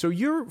have you. So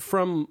you're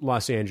from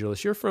Los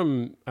Angeles. You're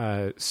from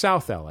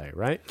South LA,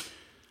 right?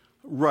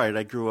 Right.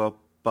 I grew up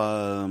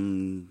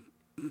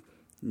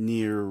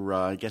near,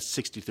 I guess,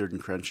 63rd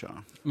and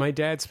Crenshaw. My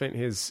dad spent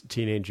his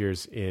teenage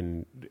years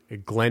in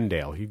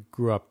Glendale. He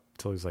grew up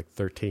till he was like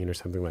 13 or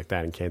something like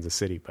that in Kansas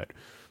City, but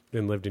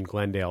then lived in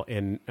Glendale.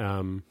 And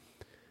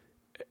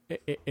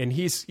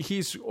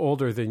he's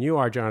older than you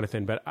are,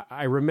 Jonathan, but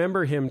I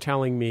remember him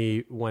telling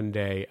me one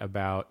day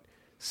about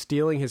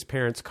stealing his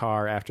parents'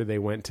 car after they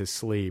went to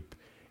sleep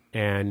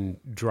and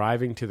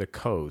driving to the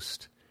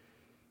coast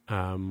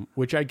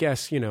which I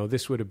guess,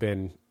 this would have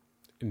been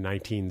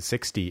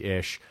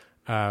 1960-ish,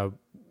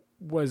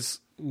 was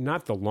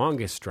not the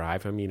longest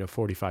drive. I mean, a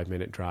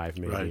 45-minute drive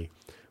maybe. Right.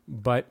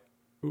 But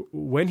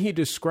when he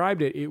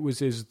described it, it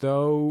was as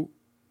though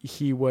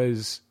he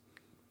was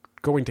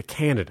going to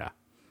Canada.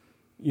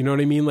 You know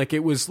what I mean? Like,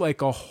 it was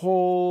like a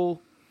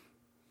whole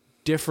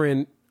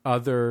different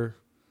other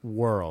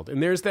world.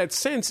 And there's that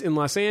sense in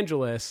Los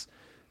Angeles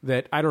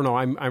that, I don't know,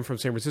 I'm from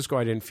San Francisco.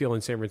 I didn't feel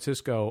in San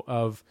Francisco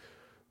of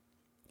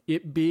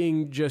it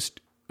being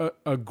just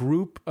a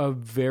group of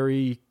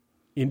very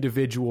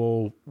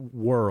individual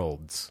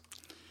worlds.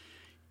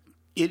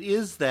 It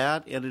is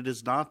that, and it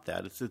is not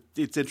that.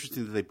 It's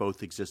interesting that they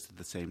both exist at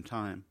the same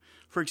time.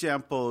 For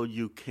example,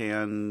 you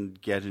can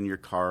get in your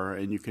car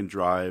and you can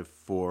drive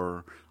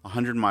for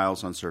 100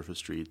 miles on surface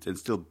streets and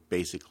still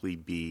basically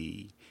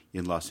be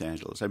in Los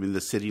Angeles. I mean,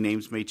 the city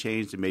names may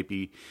change. It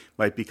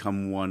might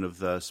become one of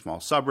the small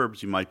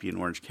suburbs. You might be in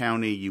Orange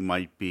County. You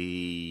might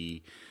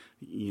be,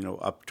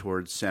 up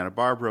towards Santa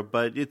Barbara.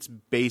 But it's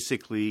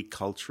basically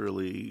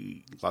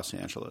culturally Los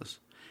Angeles.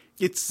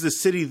 It's the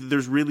city,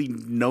 there's really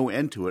no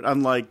end to it.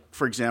 Unlike,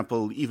 for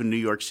example, even New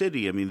York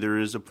City. I mean, there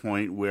is a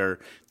point where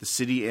the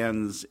city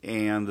ends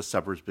and the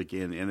suburbs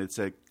begin, and it's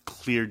a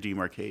clear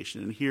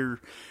demarcation. And here,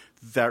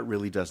 that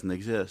really doesn't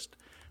exist.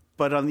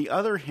 But on the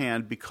other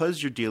hand,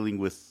 because you're dealing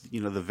with,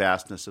 the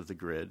vastness of the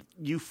grid,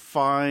 you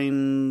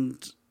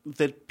find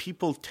that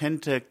people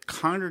tend to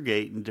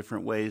congregate in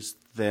different ways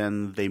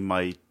than they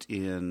might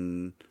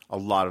in a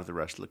lot of the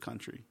rest of the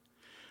country.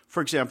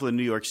 For example, in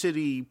New York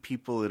City,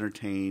 people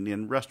entertain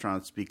in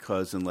restaurants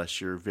because unless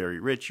you're very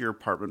rich, your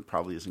apartment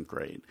probably isn't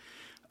great.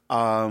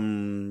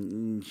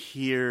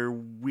 Here,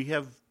 we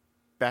have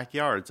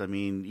backyards. I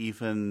mean,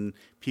 even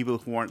people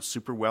who aren't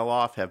super well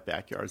off have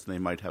backyards, and they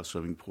might have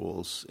swimming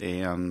pools,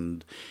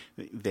 and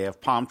they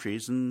have palm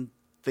trees, and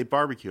they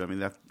barbecue. I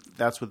mean,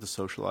 that's what the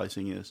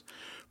socializing is.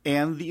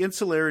 And the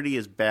insularity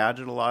is bad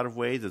in a lot of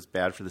ways. It's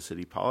bad for the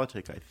city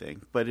politic, I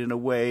think. But in a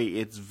way,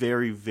 it's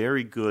very,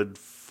 very good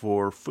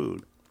for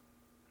food.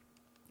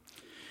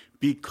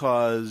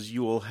 Because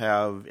you will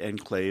have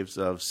enclaves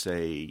of,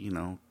 say,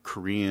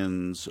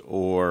 Koreans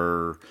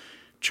or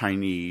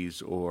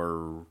Chinese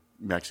or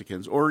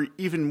Mexicans, or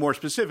even more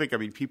specific, I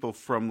mean, people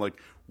from like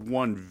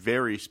one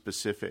very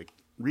specific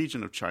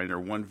region of China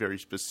or one very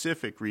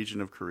specific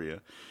region of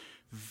Korea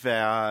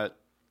that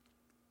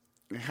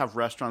have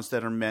restaurants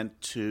that are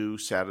meant to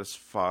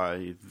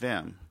satisfy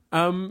them.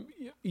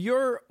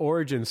 Your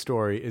origin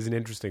story is an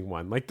interesting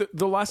one. Like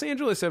the Los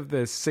Angeles of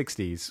the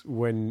 60s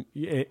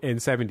and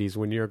 70s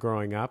when you're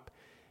growing up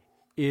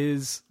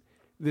is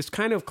this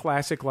kind of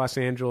classic Los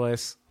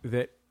Angeles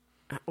that,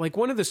 like,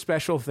 one of the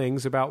special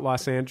things about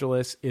Los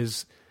Angeles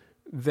is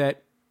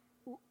that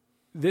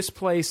this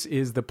place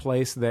is the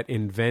place that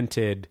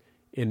invented,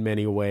 in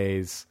many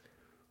ways,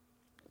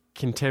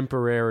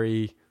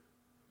 contemporary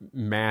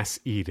mass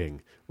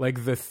eating.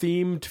 Like the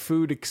themed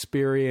food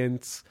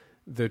experience,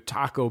 the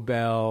Taco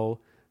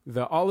Bell,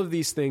 all of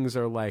these things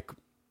are like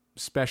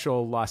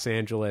special Los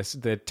Angeles,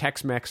 the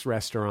Tex-Mex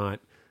restaurant.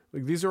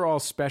 Like these are all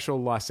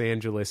special Los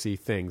Angeles-y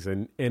things.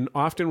 And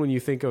often when you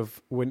think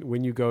of,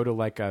 when you go to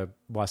like a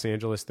Los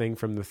Angeles thing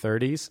from the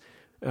 30s,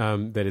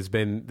 that has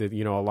been,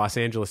 a Los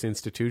Angeles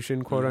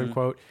institution, quote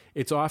unquote,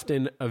 it's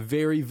often a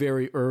very,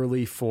 very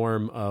early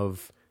form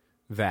of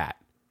that.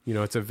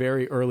 It's a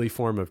very early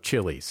form of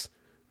Chili's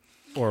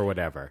or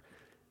whatever.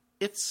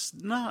 It's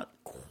not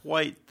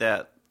quite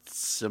that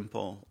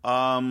simple.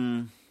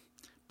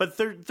 But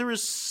there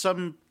is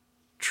some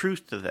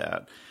truth to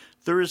that.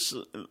 There is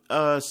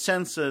a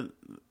sense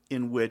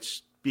in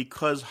which,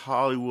 because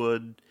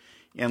Hollywood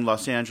and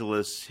Los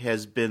Angeles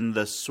has been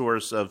the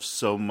source of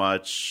so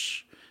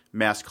much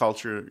mass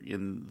culture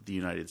in the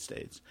United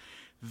States,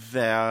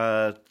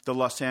 that the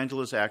Los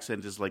Angeles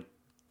accent is like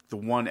the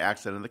one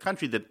accent in the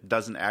country that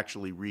doesn't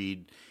actually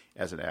read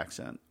as an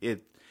accent.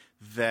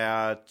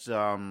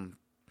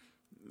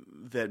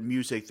 That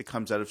music that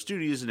comes out of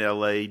studios in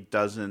L.A.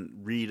 doesn't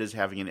read as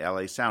having an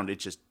L.A. sound. It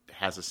just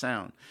has a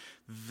sound.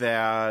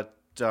 That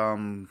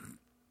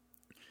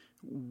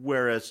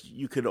whereas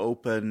you could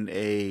open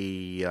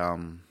a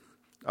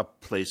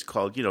place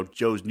called,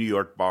 Joe's New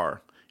York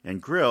Bar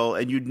and Grill,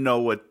 and you'd know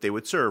what they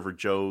would serve, or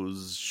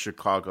Joe's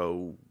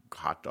Chicago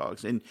hot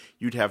dogs, and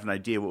you'd have an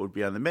idea what would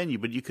be on the menu.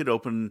 But you could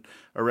open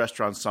a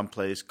restaurant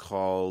someplace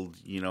called,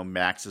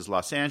 Max's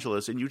Los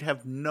Angeles, and you'd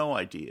have no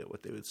idea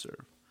what they would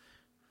serve.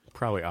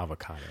 Probably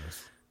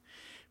avocados.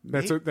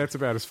 That's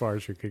about as far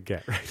as you could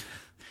get, right?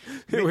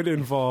 It would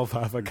involve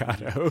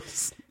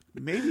avocados.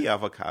 Maybe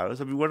avocados.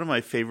 I mean, one of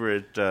my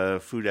favorite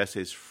food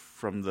essays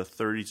from the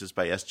 30s is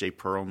by S.J.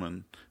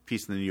 Perlman,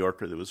 piece in the New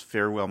Yorker that was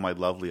 "Farewell, My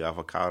Lovely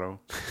Avocado."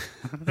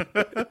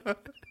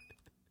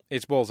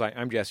 It's Bullseye.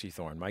 I'm Jesse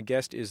Thorn. My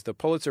guest is the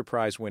Pulitzer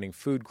Prize-winning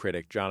food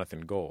critic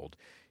Jonathan Gold.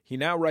 He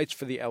now writes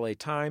for the L.A.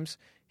 Times.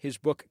 His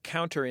book,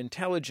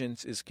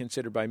 Counterintelligence, is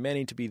considered by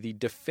many to be the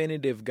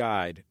definitive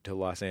guide to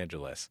Los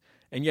Angeles.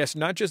 And yes,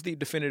 not just the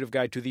definitive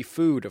guide to the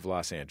food of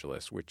Los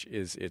Angeles, which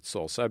is its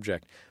sole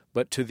subject,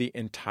 but to the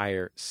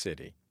entire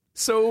city.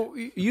 So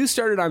you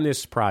started on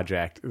this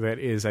project that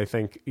is, I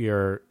think,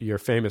 your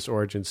famous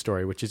origin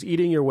story, which is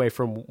eating your way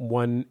from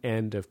one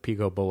end of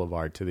Pico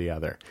Boulevard to the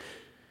other.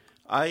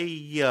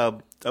 I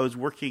was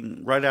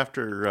working right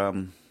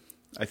after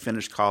I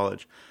finished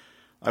college.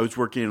 I was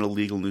working in a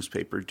legal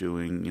newspaper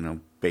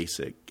doing,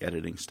 basic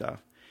editing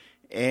stuff.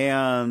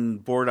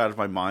 And bored out of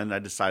my mind, I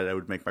decided I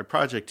would make my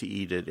project to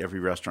eat at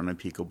every restaurant on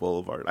Pico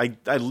Boulevard.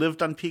 I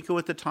lived on Pico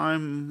at the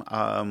time,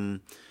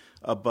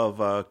 above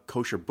a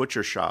kosher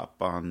butcher shop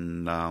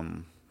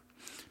on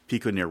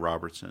Pico near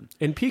Robertson.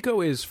 And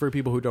Pico is, for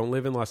people who don't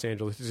live in Los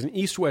Angeles, it's an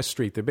east-west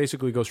street that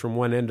basically goes from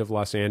one end of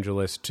Los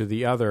Angeles to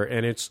the other,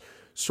 and it's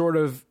sort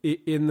of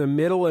in the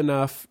middle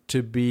enough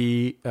to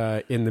be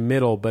in the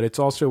middle, but it's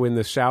also in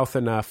the south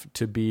enough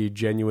to be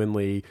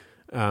genuinely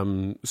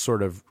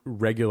sort of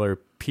regular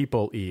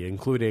people-y,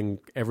 including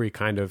every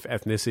kind of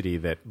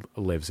ethnicity that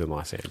lives in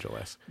Los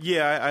Angeles.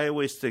 Yeah, I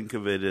always think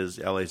of it as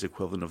LA's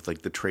equivalent of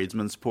like the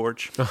tradesman's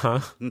porch.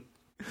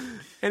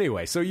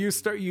 Anyway, so you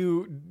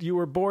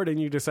were bored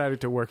and you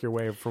decided to work your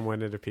way from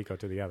one end of Pico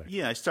to the other.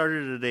 Yeah, I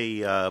started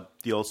at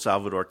the old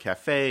Salvador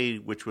Cafe,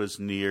 which was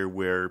near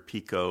where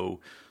Pico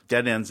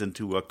dead ends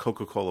into a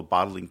Coca-Cola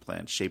bottling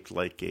plant shaped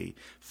like a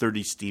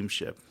 30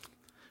 steamship,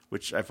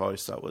 which I've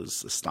always thought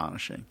was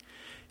astonishing.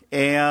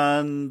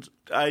 And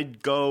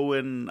I'd go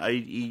and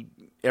I'd eat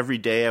every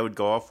day. I would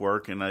go off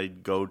work and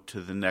I'd go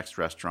to the next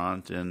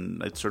restaurant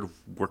and I'd sort of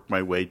work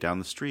my way down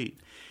the street.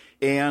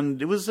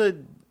 And it was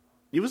an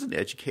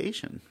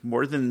education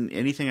more than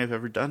anything I've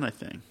ever done, I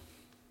think.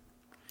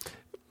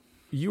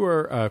 You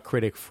were a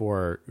critic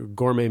for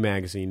Gourmet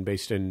Magazine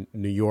based in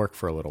New York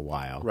for a little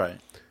while. Right.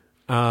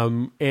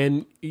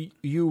 And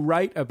you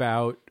write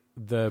about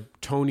the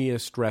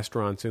toniest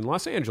restaurants in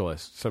Los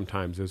Angeles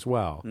sometimes as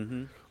well.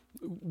 Mm-hmm.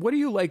 What do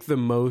you like the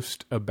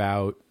most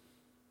about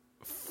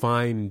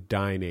fine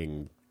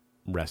dining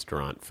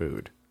restaurant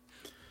food?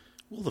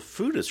 Well, the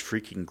food is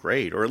freaking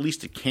great, or at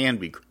least it can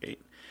be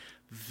great.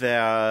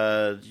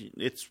 That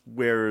it's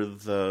where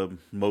the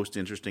most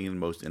interesting and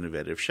most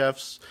innovative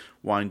chefs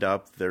wind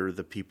up. They're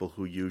the people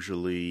who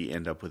usually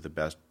end up with the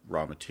best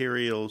raw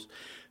materials.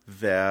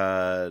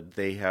 That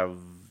they have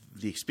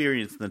the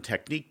experience and the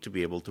technique to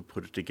be able to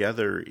put it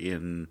together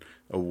in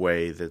a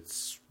way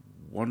that's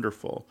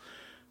wonderful.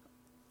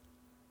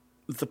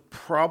 The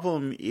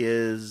problem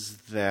is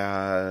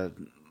that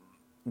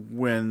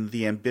when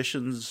the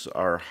ambitions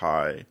are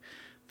high,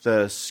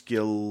 the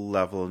skill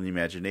level and the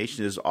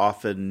imagination is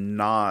often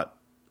not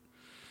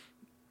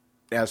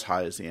as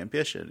high as the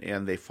ambition,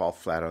 and they fall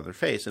flat on their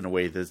face in a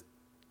way that's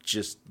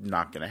just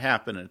not going to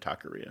happen in a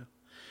taqueria.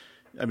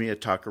 I mean, a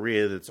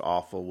taqueria that's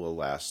awful will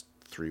last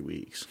 3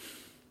 weeks.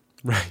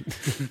 Right.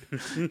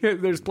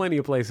 There's plenty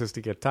of places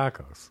to get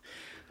tacos.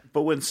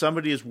 But when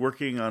somebody is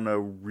working on a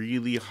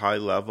really high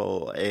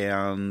level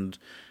and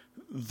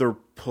they're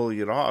pulling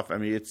it off, I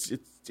mean,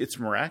 it's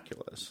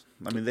miraculous.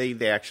 I mean,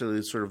 they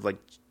actually sort of like,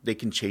 they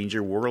can change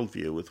your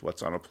worldview with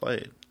what's on a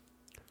plate.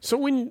 So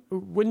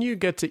when you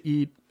get to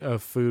eat a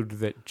food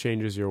that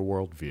changes your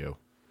worldview,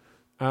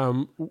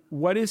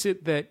 what is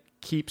it that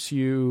keeps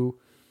you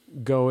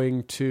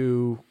going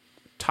to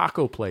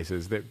taco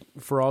places that,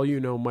 for all you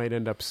know, might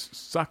end up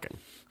sucking?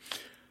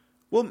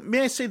 Well,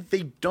 may I say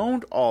they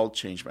don't all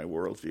change my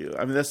worldview.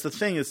 I mean, that's the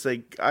thing. It's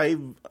like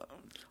I'm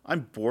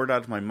bored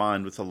out of my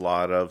mind with a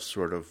lot of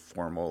sort of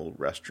formal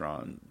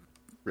restaurant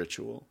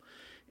ritual.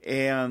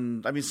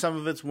 And, I mean, some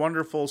of it's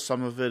wonderful.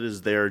 Some of it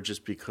is there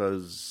just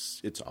because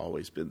it's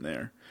always been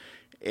there.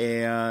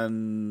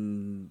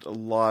 And a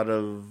lot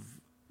of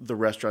the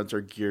restaurants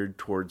are geared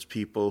towards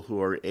people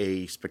who are,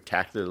 A,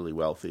 spectacularly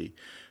wealthy,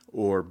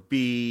 or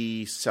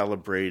B,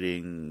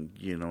 celebrating,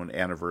 an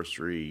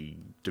anniversary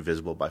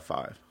divisible by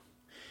 5.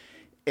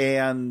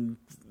 And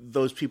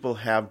those people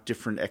have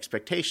different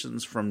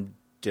expectations from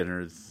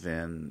dinner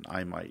than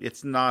I might.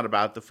 It's not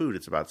about the food.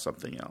 It's about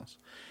something else.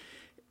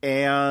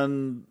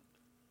 And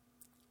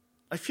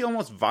I feel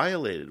almost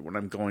violated when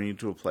I'm going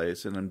into a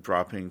place and I'm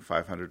dropping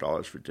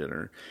 $500 for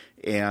dinner,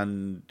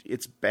 and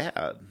it's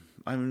bad.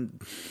 I mean,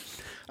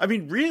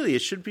 really,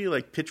 it should be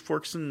like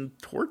pitchforks and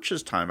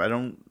torches time. I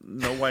don't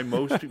know why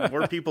more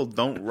people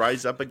don't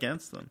rise up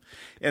against them.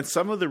 And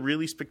some of the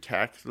really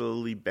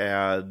spectacularly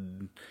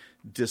bad,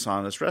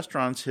 dishonest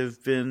restaurants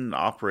have been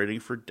operating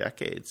for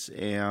decades,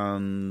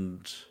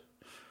 and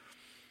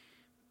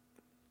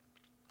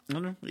I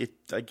don't know.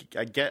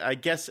 I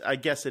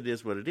guess it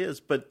is what it is.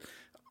 But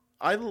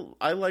I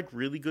like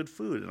really good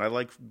food, and I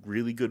like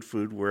really good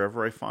food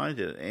wherever I find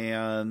it.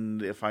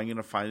 And if I'm going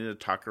to find it at a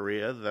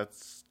taqueria,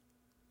 that's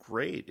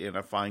great. And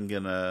if I'm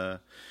going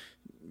to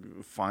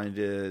find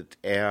it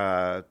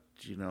at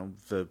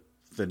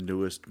the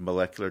newest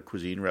molecular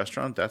cuisine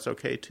restaurant, that's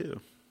okay too.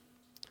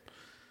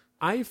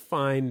 I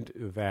find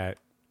that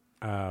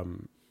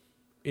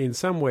in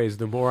some ways,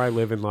 the more I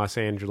live in Los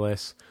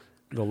Angeles,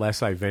 the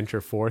less I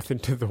venture forth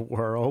into the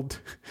world,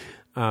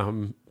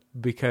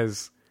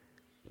 because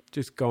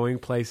just going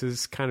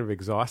places kind of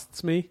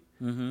exhausts me.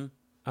 Mm-hmm.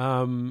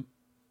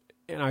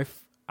 And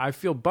I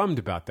feel bummed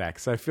about that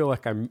because I feel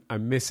like I'm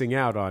missing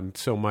out on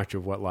so much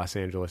of what Los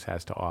Angeles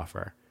has to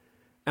offer.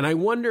 And I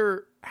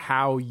wonder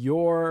how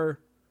your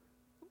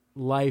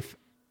life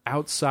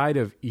outside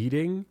of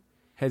eating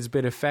has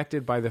been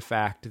affected by the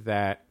fact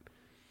that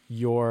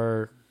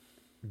your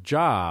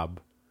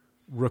job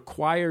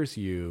requires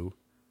you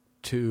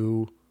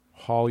to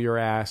haul your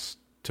ass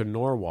to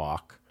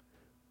Norwalk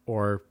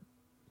or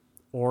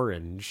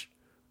Orange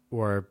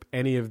or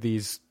any of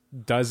these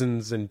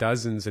dozens and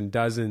dozens and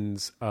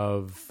dozens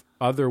of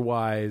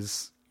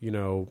otherwise,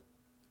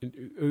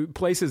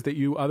 places that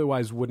you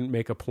otherwise wouldn't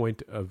make a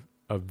point of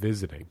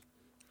visiting.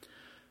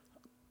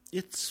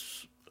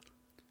 It's,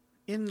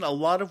 in a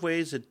lot of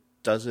ways, it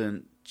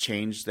doesn't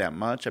change that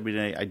much. I mean,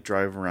 I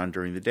drive around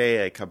during the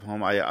day. I come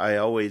home. I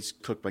always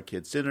cook my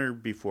kids dinner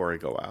before I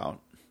go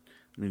out.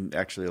 I mean,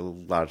 actually, a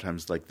lot of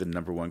times, like, the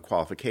number one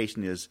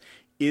qualification is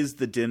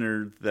the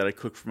dinner that I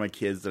cook for my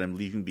kids that I'm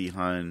leaving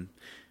behind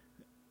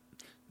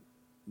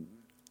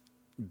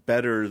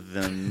better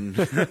than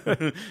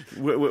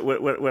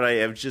what I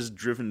have just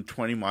driven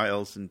 20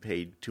 miles and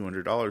paid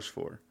 $200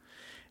 for?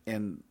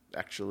 And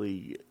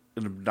actually,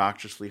 an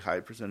obnoxiously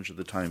high percentage of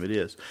the time it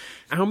is.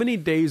 How many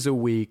days a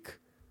week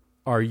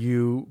are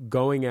you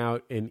going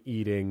out and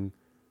eating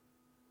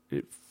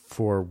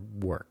for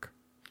work?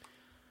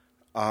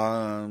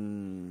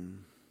 Probably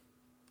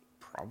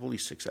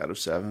 6 out of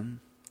 7.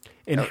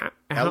 And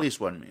at least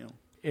one meal.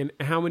 And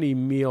how many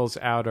meals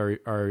out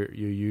are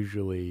you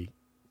usually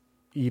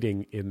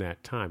eating in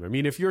that time? I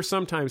mean, if you're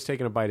sometimes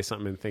taking a bite of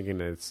something and thinking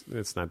that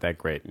it's not that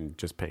great and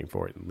just paying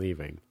for it and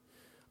leaving,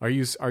 are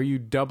you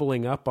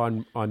doubling up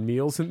on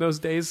meals in those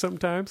days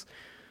sometimes?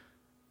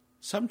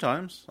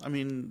 Sometimes. I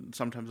mean,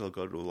 sometimes I'll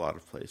go to a lot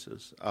of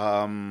places.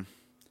 I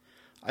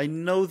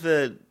know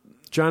that...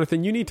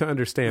 Jonathan, you need to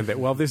understand that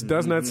while this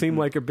does not seem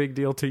like a big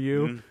deal to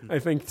you, I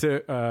think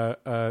there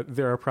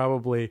are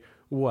probably,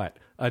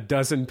 a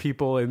dozen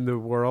people in the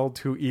world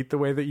who eat the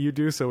way that you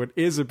do, so it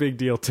is a big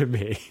deal to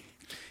me.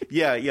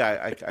 Yeah,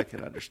 I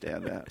can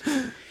understand that.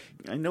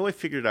 I know I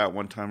figured out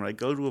one time, I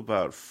go to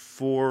about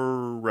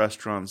 4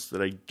 restaurants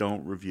that I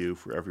don't review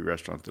for every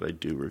restaurant that I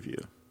do review.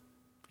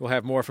 We'll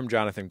have more from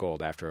Jonathan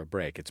Gold after a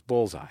break. It's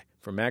Bullseye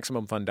from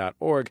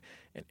MaximumFun.org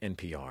and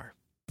NPR.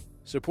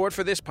 Support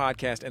for this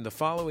podcast and the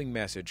following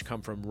message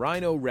come from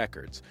Rhino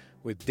Records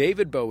with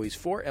David Bowie's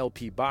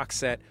 4-LP box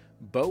set,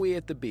 Bowie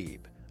at the Beeb,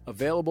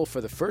 available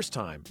for the first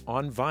time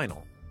on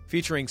vinyl.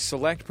 Featuring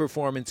select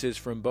performances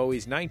from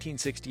Bowie's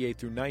 1968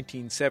 through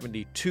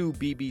 1972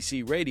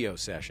 BBC radio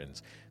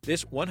sessions,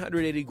 this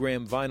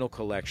 180-gram vinyl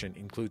collection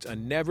includes a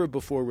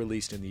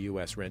never-before-released in the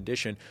U.S.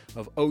 rendition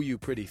of Oh You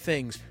Pretty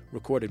Things,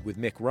 recorded with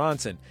Mick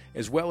Ronson,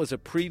 as well as a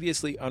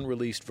previously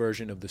unreleased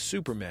version of The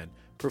Supermen,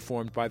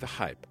 performed by The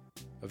Hype.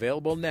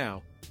 Available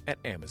now at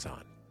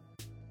Amazon.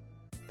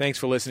 Thanks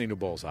for listening to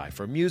Bullseye.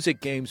 For music,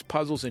 games,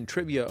 puzzles, and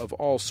trivia of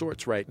all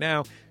sorts right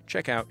now,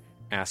 check out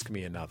Ask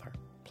Me Another.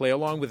 Play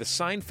along with a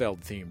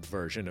Seinfeld-themed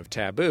version of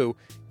Taboo,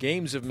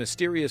 games of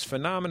mysterious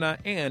phenomena,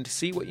 and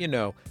see what you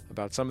know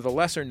about some of the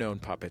lesser-known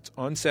puppets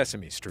on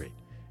Sesame Street.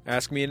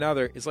 Ask Me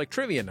Another is like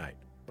trivia night,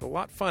 but a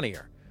lot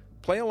funnier.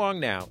 Play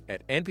along now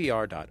at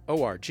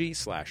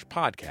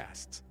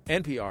npr.org/podcasts,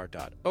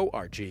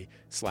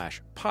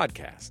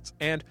 npr.org/podcasts,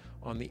 and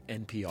on the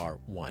NPR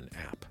One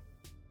app.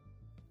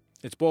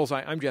 It's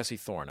Bullseye. I'm Jesse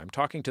Thorn. I'm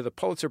talking to the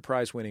Pulitzer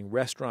Prize-winning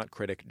restaurant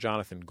critic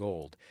Jonathan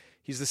Gold.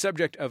 He's the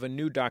subject of a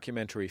new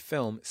documentary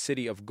film,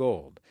 City of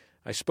Gold.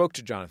 I spoke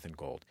to Jonathan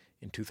Gold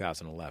in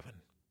 2011.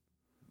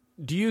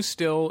 Do you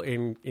still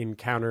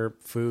encounter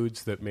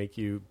foods that make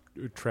you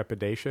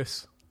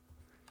trepidatious?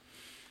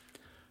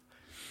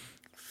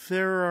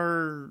 There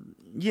are,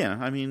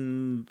 I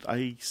mean,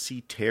 I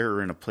see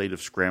terror in a plate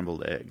of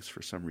scrambled eggs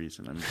for some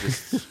reason. I'm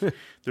just,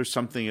 there's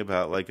something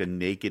about like a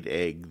naked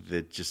egg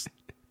that just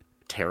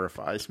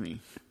terrifies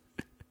me.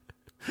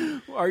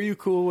 Are you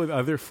cool with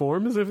other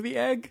forms of the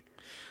egg?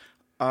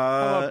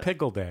 How about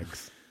pickled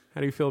eggs? How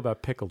do you feel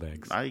about pickled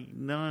eggs? I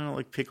don't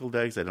like pickled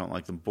eggs. I don't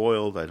like them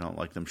boiled. I don't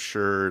like them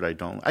shirred. I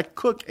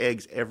cook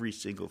eggs every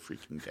single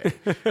freaking day,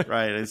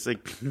 right? It's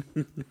like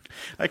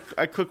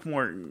I cook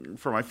more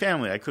for my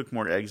family. I cook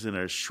more eggs than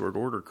a short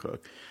order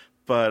cook,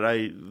 but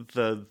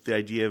the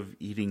idea of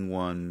eating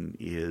one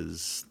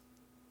it's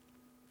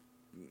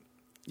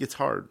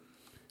hard.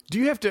 Do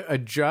you have to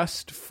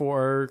adjust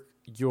for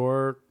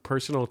your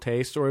personal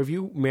taste, or have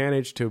you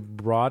managed to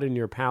broaden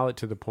your palate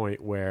to the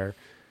point where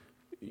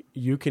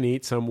you can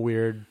eat some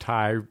weird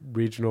Thai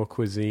regional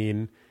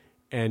cuisine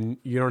and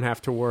you don't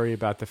have to worry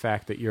about the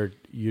fact that you're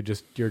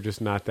just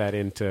not that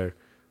into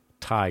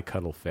Thai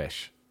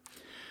cuttlefish?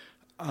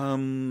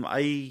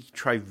 I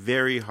try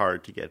very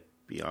hard to get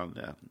beyond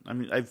that. I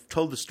mean, I've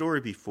told the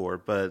story before,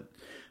 but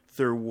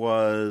there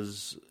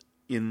was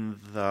in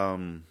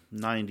the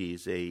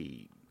 90s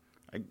a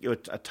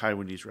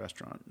Taiwanese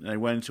restaurant, and I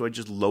went into. I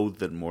just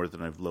loathed it more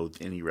than I've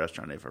loathed any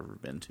restaurant I've ever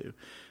been to.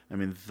 I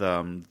mean,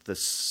 the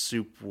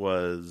soup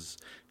was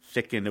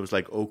thickened. It was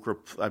like okra.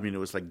 I mean, it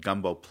was like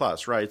gumbo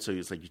plus, right? So it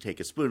was like you take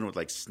a spoon and it would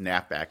like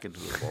snap back into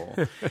the bowl.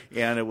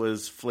 And it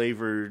was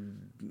flavored.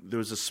 There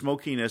was a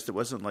smokiness that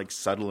wasn't like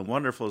subtle and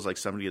wonderful. It was like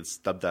somebody had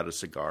stubbed out a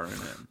cigar in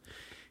it.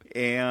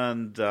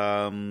 And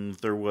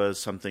there was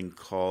something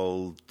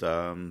called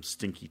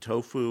stinky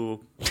tofu.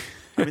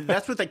 I mean,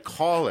 that's what they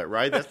call it,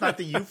 right? That's not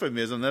the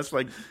euphemism. That's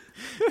like,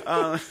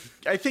 I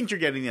think you're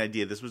getting the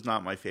idea. This was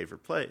not my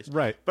favorite place.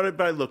 Right. But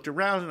I looked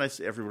around and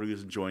everybody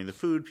was enjoying the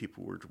food.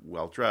 People were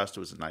well dressed. It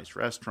was a nice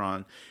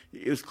restaurant.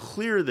 It was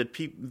clear that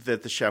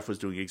that the chef was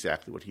doing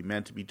exactly what he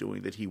meant to be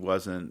doing, that he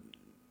wasn't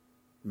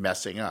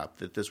messing up,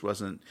 that this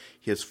wasn't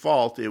his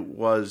fault. He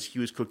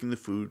was cooking the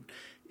food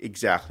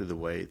exactly the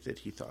way that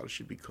he thought it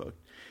should be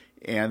cooked.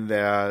 And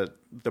that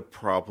the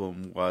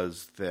problem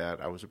was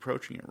that I was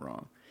approaching it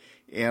wrong.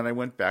 And I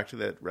went back to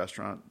that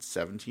restaurant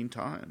 17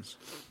 times.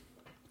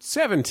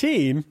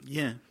 17?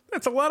 Yeah.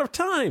 That's a lot of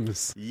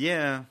times.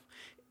 Yeah.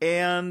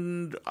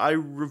 And I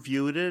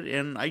reviewed it,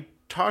 and I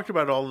talked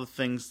about all the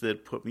things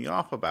that put me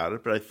off about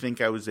it, but I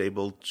think I was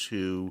able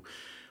to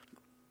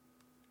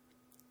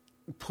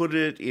put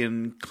it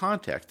in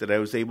context, that I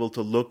was able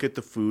to look at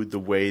the food the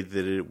way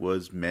that it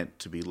was meant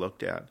to be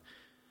looked at.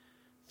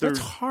 That's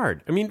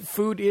hard. I mean,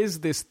 food is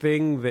this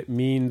thing that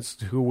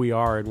means who we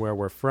are and where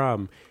we're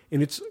from,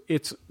 and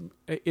it's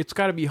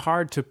got to be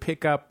hard to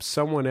pick up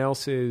someone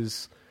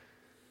else's,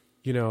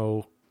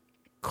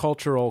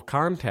 cultural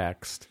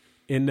context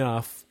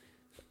enough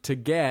to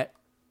get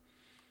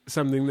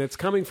something that's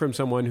coming from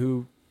someone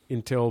who,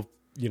 until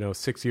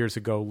 6 years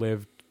ago,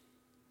 lived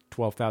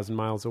 12,000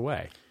 miles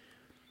away.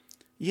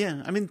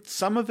 Yeah, I mean,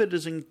 some of it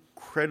is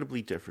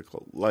incredibly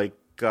difficult. Like,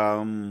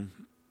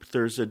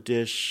 there's a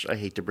dish, I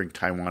hate to bring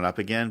Taiwan up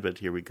again, but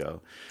here we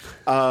go.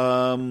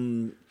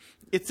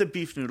 It's a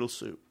beef noodle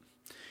soup.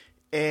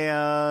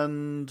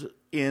 And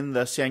in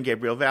the San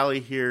Gabriel Valley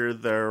here,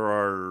 there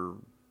are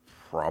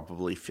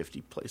probably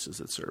 50 places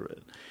that serve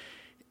it.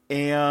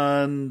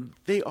 And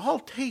they all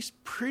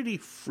taste pretty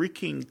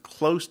freaking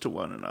close to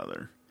one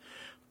another.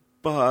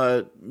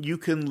 But you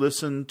can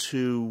listen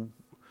to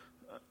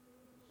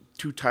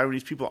two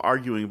Taiwanese people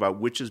arguing about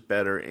which is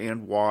better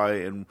and why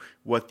and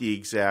what the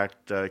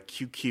exact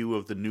QQ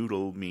of the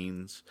noodle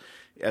means,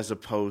 as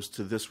opposed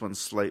to this one's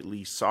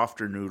slightly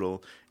softer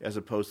noodle, as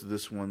opposed to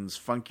this one's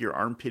funkier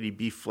armpity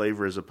beef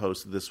flavor, as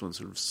opposed to this one's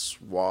sort of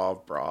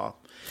suave broth.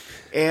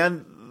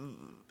 And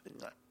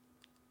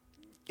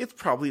it's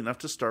probably enough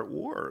to start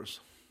wars.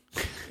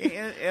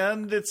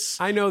 And it's...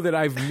 I know that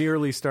I've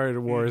nearly started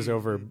wars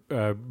over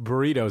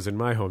burritos in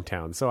my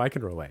hometown, so I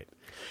can relate.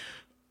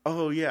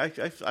 Oh yeah,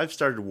 I've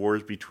started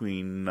wars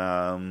between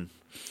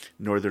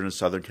Northern and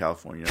Southern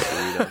California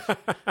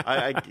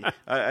burritos.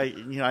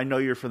 I know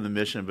you're from the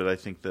Mission, but I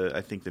think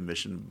the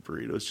Mission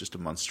burrito is just a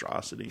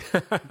monstrosity.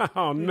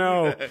 Oh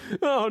no!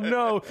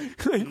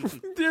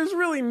 There's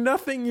really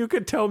nothing you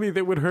could tell me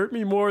that would hurt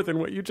me more than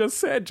what you just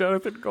said,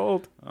 Jonathan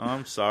Gold. Oh,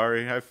 I'm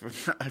sorry.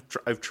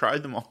 I've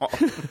tried them all.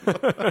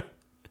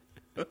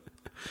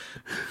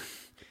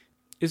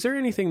 Is there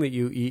anything that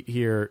you eat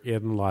here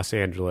in Los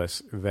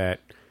Angeles that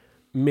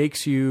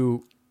makes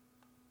you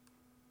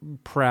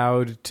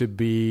proud to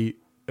be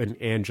an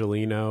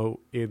Angelino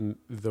in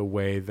the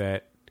way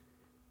that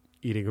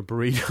eating a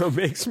burrito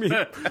makes me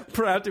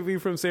proud to be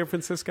from San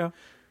Francisco?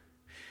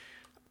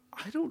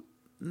 I don't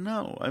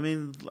know. I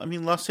mean,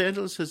 Los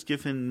Angeles has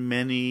given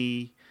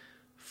many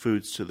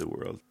foods to the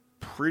world.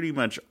 Pretty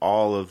much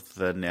all of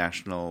the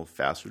national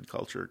fast food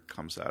culture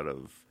comes out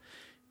of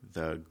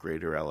the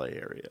greater LA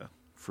area.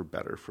 For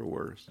better, for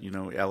worse.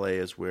 LA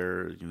is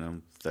where,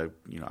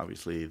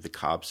 obviously the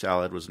Cobb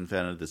salad was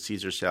invented, the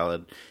Caesar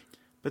salad.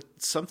 But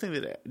something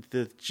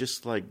that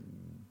just like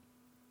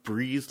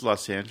breathed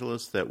Los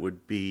Angeles that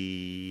would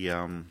be,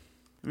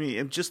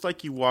 just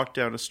like you walk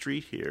down a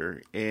street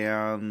here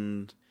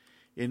and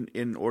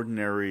in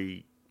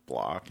ordinary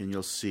block and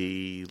you'll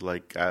see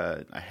like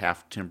a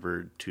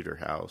half-timbered Tudor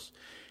house.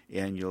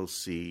 And you'll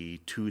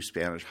see two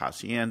Spanish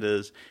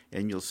haciendas,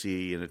 and you'll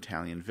see an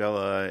Italian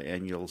villa,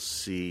 and you'll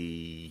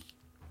see,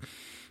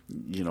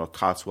 a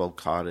Cotswold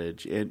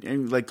cottage,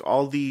 and like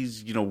all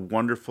these,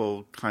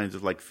 wonderful kinds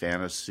of like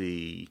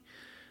fantasy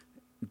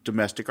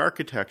domestic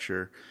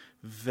architecture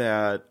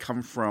that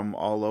come from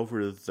all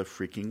over the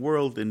freaking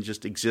world and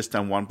just exist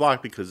on one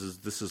block because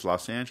this is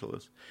Los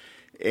Angeles.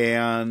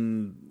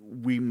 And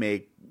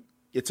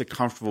it's a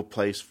comfortable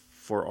place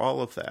for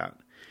all of that.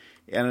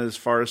 And as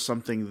far as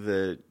something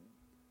that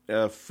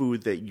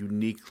food that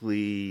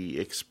uniquely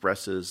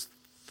expresses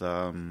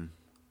the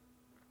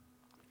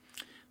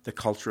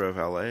culture of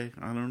LA,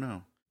 I don't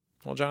know.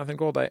 Well, Jonathan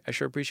Gold, I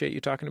sure appreciate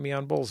you talking to me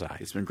on Bullseye.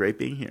 It's been great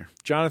being here.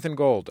 Jonathan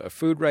Gold, a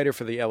food writer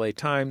for the LA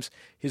Times.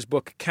 His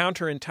book,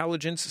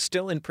 Counterintelligence,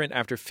 still in print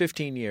after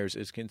 15 years,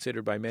 is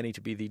considered by many to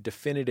be the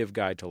definitive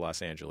guide to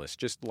Los Angeles.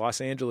 Just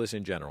Los Angeles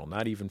in general,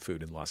 not even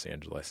food in Los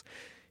Angeles.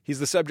 He's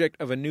the subject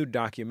of a new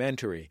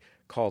documentary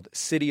called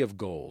City of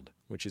Gold,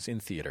 which is in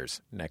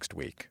theaters next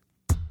week.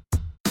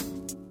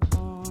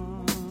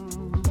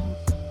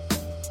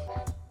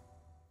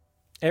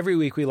 Every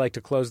week we like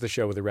to close the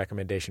show with a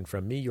recommendation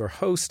from me, your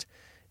host.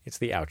 It's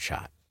The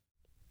Outshot.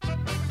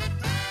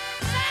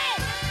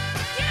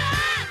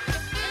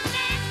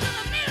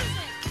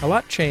 A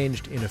lot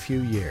changed in a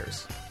few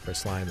years for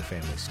Sly and the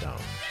Family Stone.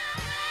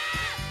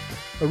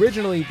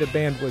 Originally, the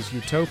band was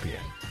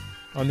utopian.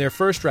 On their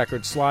first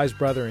record, Sly's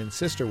brother and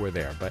sister were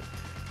there, but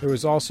there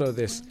was also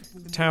this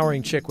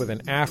towering chick with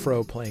an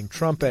afro playing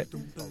trumpet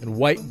and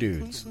white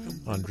dudes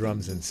on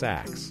drums and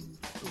sax.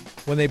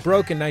 When they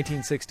broke in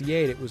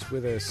 1968, it was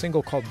with a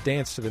single called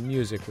Dance to the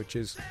Music, which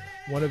is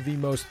one of the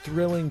most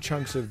thrilling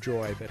chunks of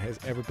joy that has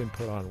ever been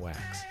put on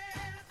wax.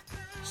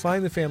 Sly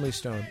and the Family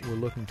Stone were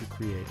looking to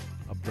create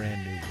a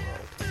brand new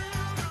world.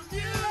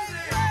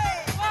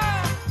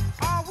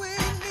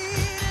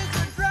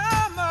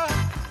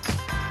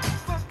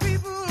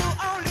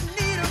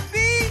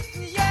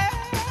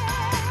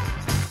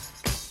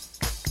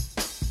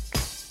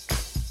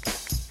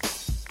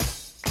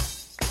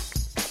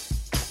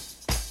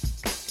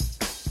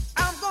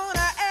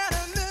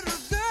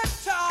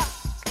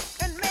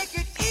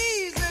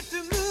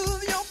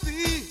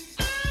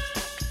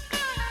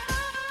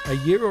 A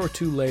year or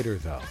two later,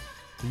 though,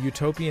 the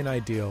utopian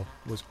ideal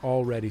was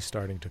already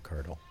starting to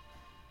curdle.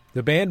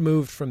 The band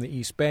moved from the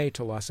East Bay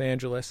to Los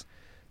Angeles.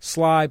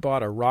 Sly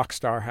bought a rock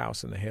star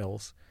house in the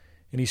hills,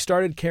 and he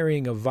started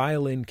carrying a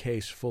violin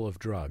case full of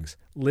drugs,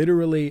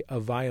 literally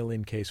a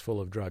violin case full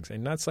of drugs,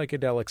 and not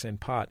psychedelics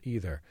and pot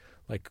either,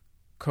 like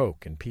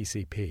coke and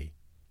PCP.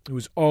 It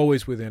was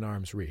always within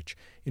arm's reach.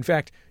 In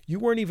fact, you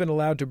weren't even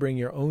allowed to bring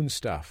your own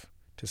stuff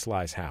to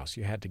Sly's house.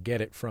 You had to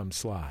get it from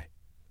Sly.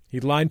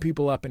 He'd line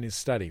people up in his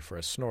study for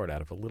a snort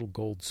out of a little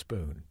gold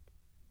spoon.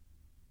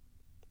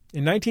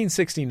 In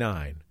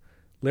 1969,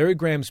 Larry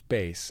Graham's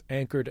bass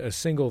anchored a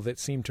single that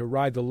seemed to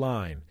ride the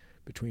line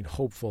between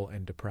hopeful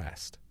and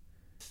depressed.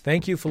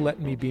 Thank You for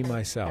Letting Me Be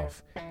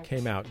Myself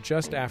came out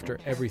just after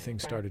everything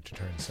started to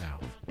turn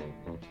south.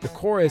 The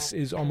chorus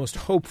is almost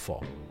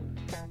hopeful,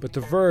 but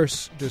the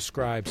verse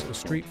describes a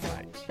street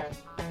fight.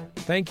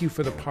 Thank you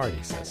for the party,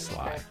 says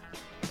Sly,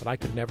 but I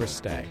could never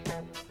stay.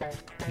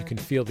 You can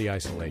feel the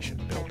isolation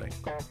building.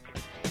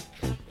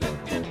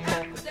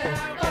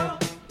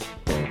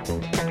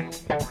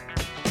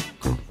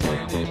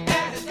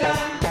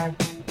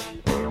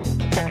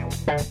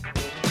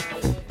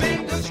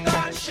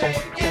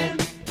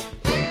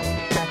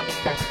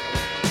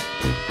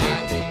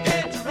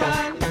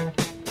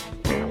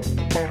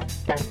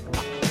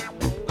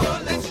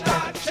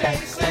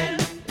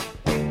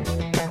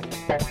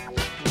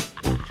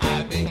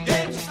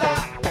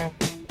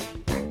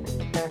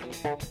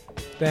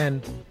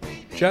 Then,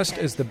 just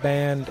as the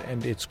band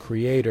and its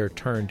creator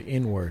turned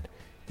inward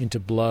into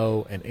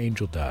blow and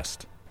angel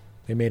dust,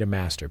 they made a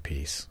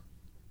masterpiece.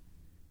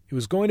 It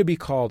was going to be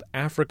called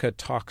Africa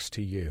Talks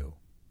to You.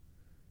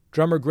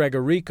 Drummer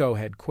Gregorico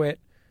had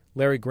quit.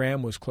 Larry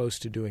Graham was close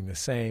to doing the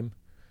same.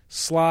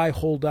 Sly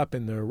holed up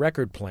in the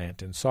record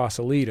plant in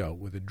Sausalito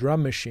with a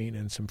drum machine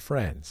and some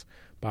friends,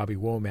 Bobby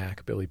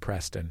Womack, Billy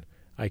Preston,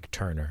 Ike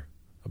Turner,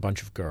 a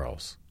bunch of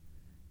girls.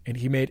 And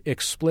he made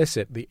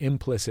explicit the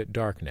implicit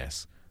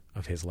darkness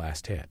of his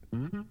last hit.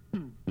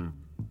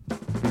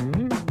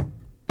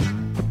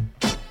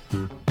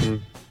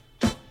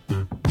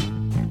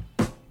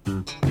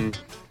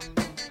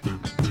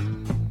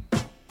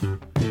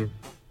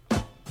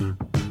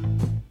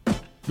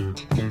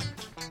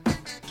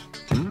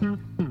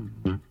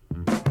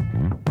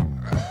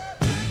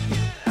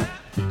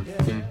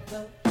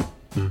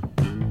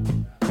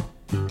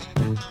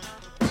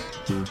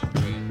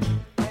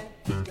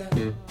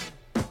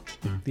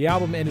 The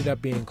album ended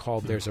up being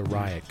called There's a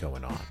Riot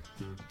Going On.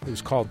 It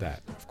was called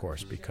that, of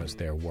course, because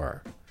there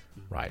were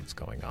riots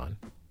going on.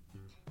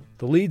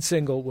 The lead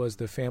single was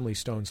the Family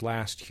Stone's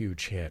last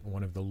huge hit,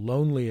 one of the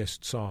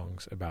loneliest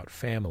songs about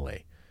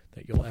family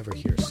that you'll ever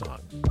hear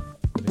sung,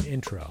 with an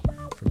intro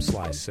from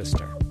Sly's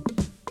sister.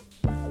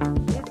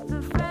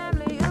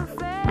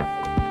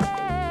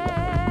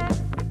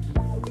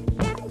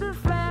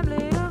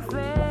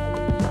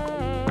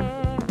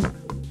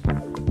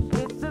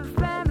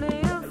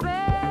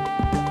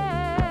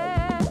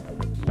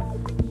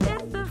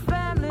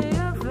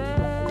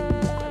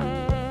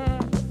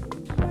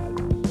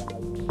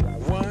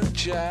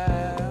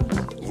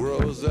 Child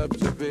grows up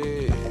to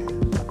be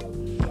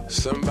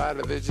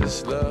somebody that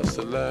just loves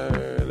to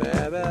learn,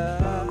 and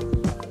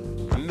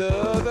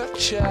another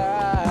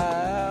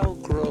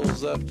child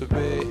grows up to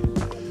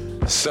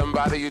be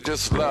somebody you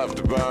just love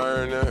to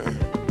burn.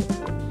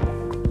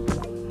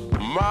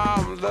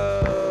 Mom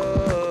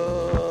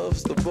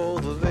loves the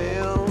both of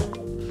them.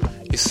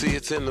 You see,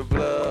 it's in the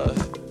blood.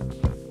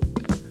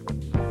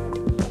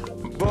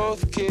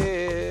 Both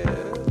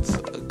kids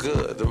are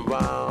good and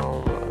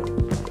bound.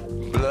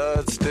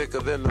 Blood's thicker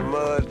than the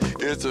mud.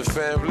 It's a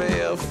family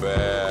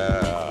affair.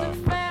 It's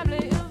a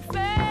family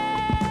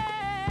affair.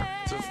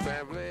 It's a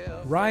family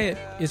affair. Riot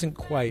isn't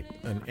quite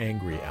an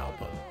angry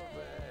album.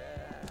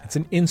 It's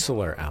an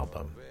insular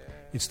album.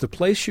 It's the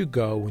place you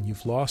go when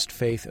you've lost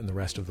faith in the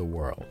rest of the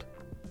world.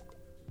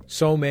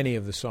 So many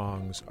of the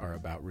songs are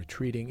about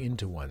retreating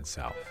into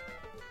oneself,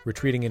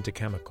 retreating into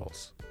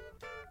chemicals.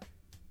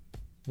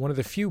 One of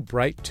the few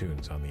bright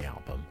tunes on the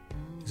album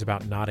is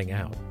about nodding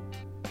out.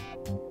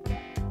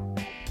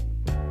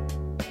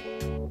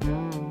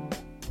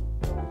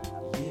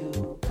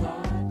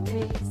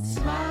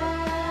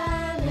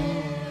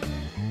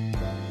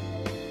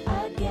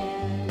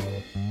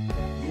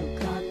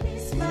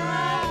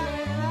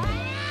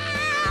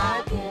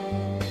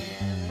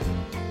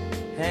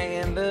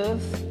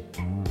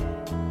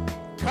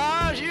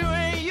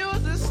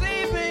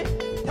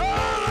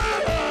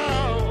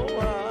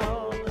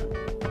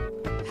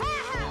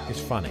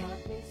 Funny.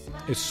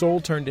 As soul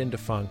turned into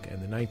funk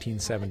and the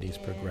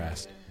 1970s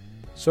progressed,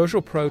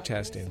 social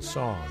protest in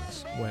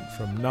songs went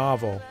from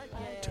novel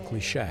to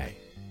cliche.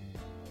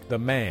 The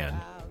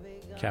man,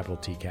 capital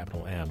T,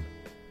 capital M,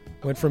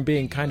 went from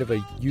being kind of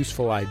a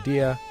useful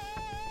idea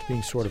to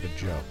being sort of a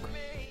joke.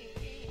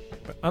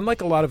 But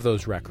unlike a lot of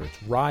those records,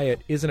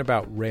 Riot isn't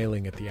about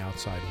railing at the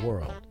outside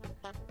world.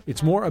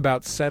 It's more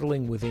about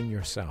settling within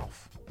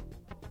yourself.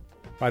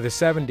 By the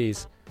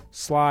 70s,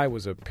 Sly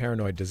was a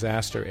paranoid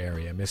disaster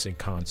area, missing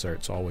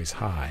concerts, always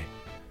high.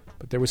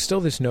 But there was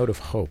still this note of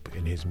hope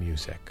in his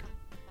music.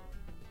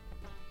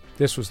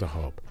 This was the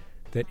hope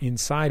that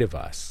inside of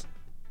us,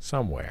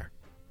 somewhere,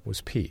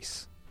 was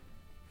peace,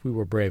 if we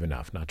were brave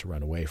enough not to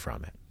run away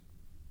from it.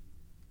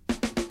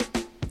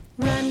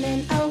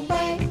 Running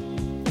away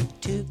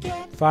to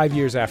get 5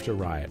 years after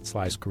Riot,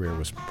 Sly's career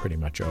was pretty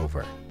much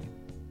over.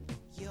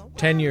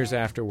 10 years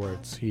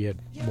afterwards, he had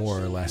more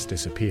or less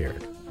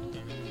disappeared.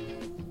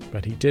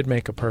 But he did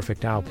make a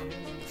perfect album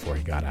before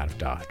he got out of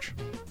Dodge.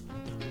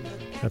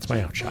 That's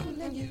my outshot.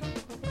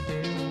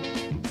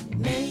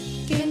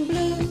 Making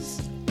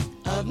blues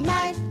of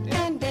night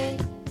and day.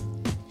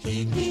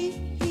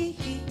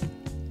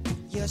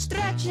 You're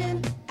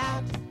stretching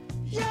out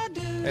your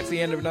dues. That's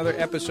the end of another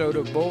episode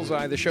of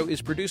Bullseye. The show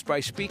is produced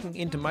by Speaking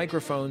Into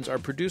Microphones. Our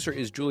producer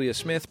is Julia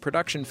Smith.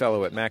 Production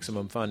fellow at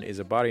Maximum Fun is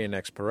Abadia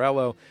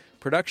Nexparello.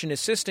 Production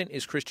assistant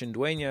is Christian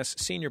Dueñas.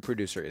 Senior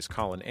producer is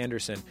Colin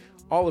Anderson.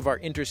 All of our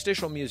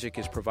interstitial music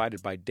is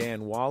provided by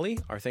Dan Wally.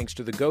 Our thanks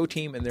to the Go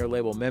team and their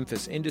label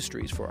Memphis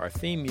Industries for our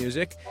theme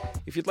music.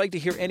 If you'd like to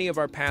hear any of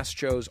our past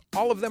shows,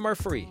 all of them are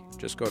free.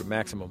 Just go to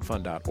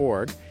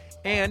MaximumFun.org.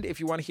 And if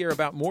you want to hear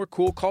about more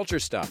cool culture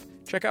stuff,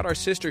 check out our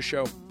sister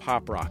show,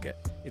 Pop Rocket.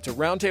 It's a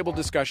roundtable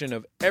discussion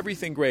of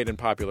everything great in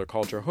popular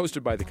culture,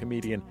 hosted by the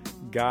comedian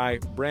Guy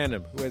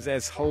Branum, who is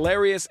as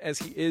hilarious as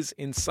he is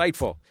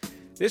insightful.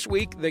 This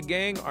week, the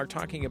gang are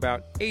talking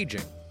about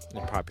aging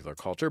in popular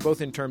culture,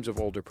 both in terms of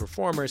older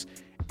performers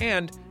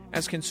and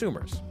as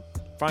consumers.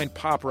 Find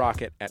Pop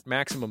Rocket at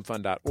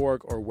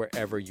MaximumFun.org or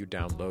wherever you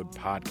download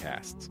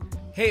podcasts.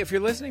 Hey, if you're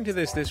listening to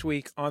this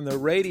week on the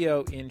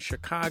radio in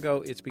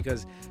Chicago, it's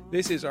because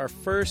this is our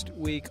first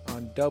week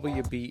on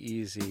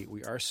WBEZ.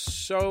 We are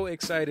so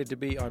excited to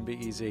be on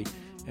BEZ,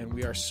 and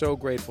we are so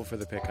grateful for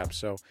the pickup.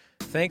 So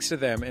thanks to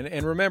them.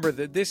 And remember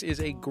that this is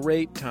a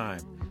great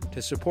time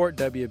to support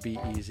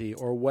WBEZ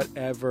or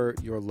whatever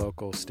your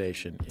local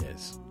station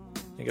is.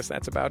 I guess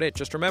that's about it.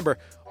 Just remember,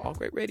 all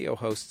great radio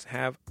hosts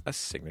have a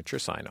signature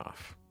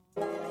sign-off.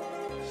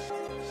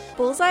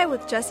 Bullseye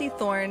with Jesse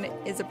Thorn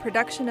is a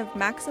production of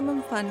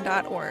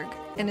MaximumFun.org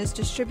and is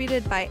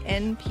distributed by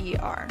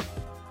NPR.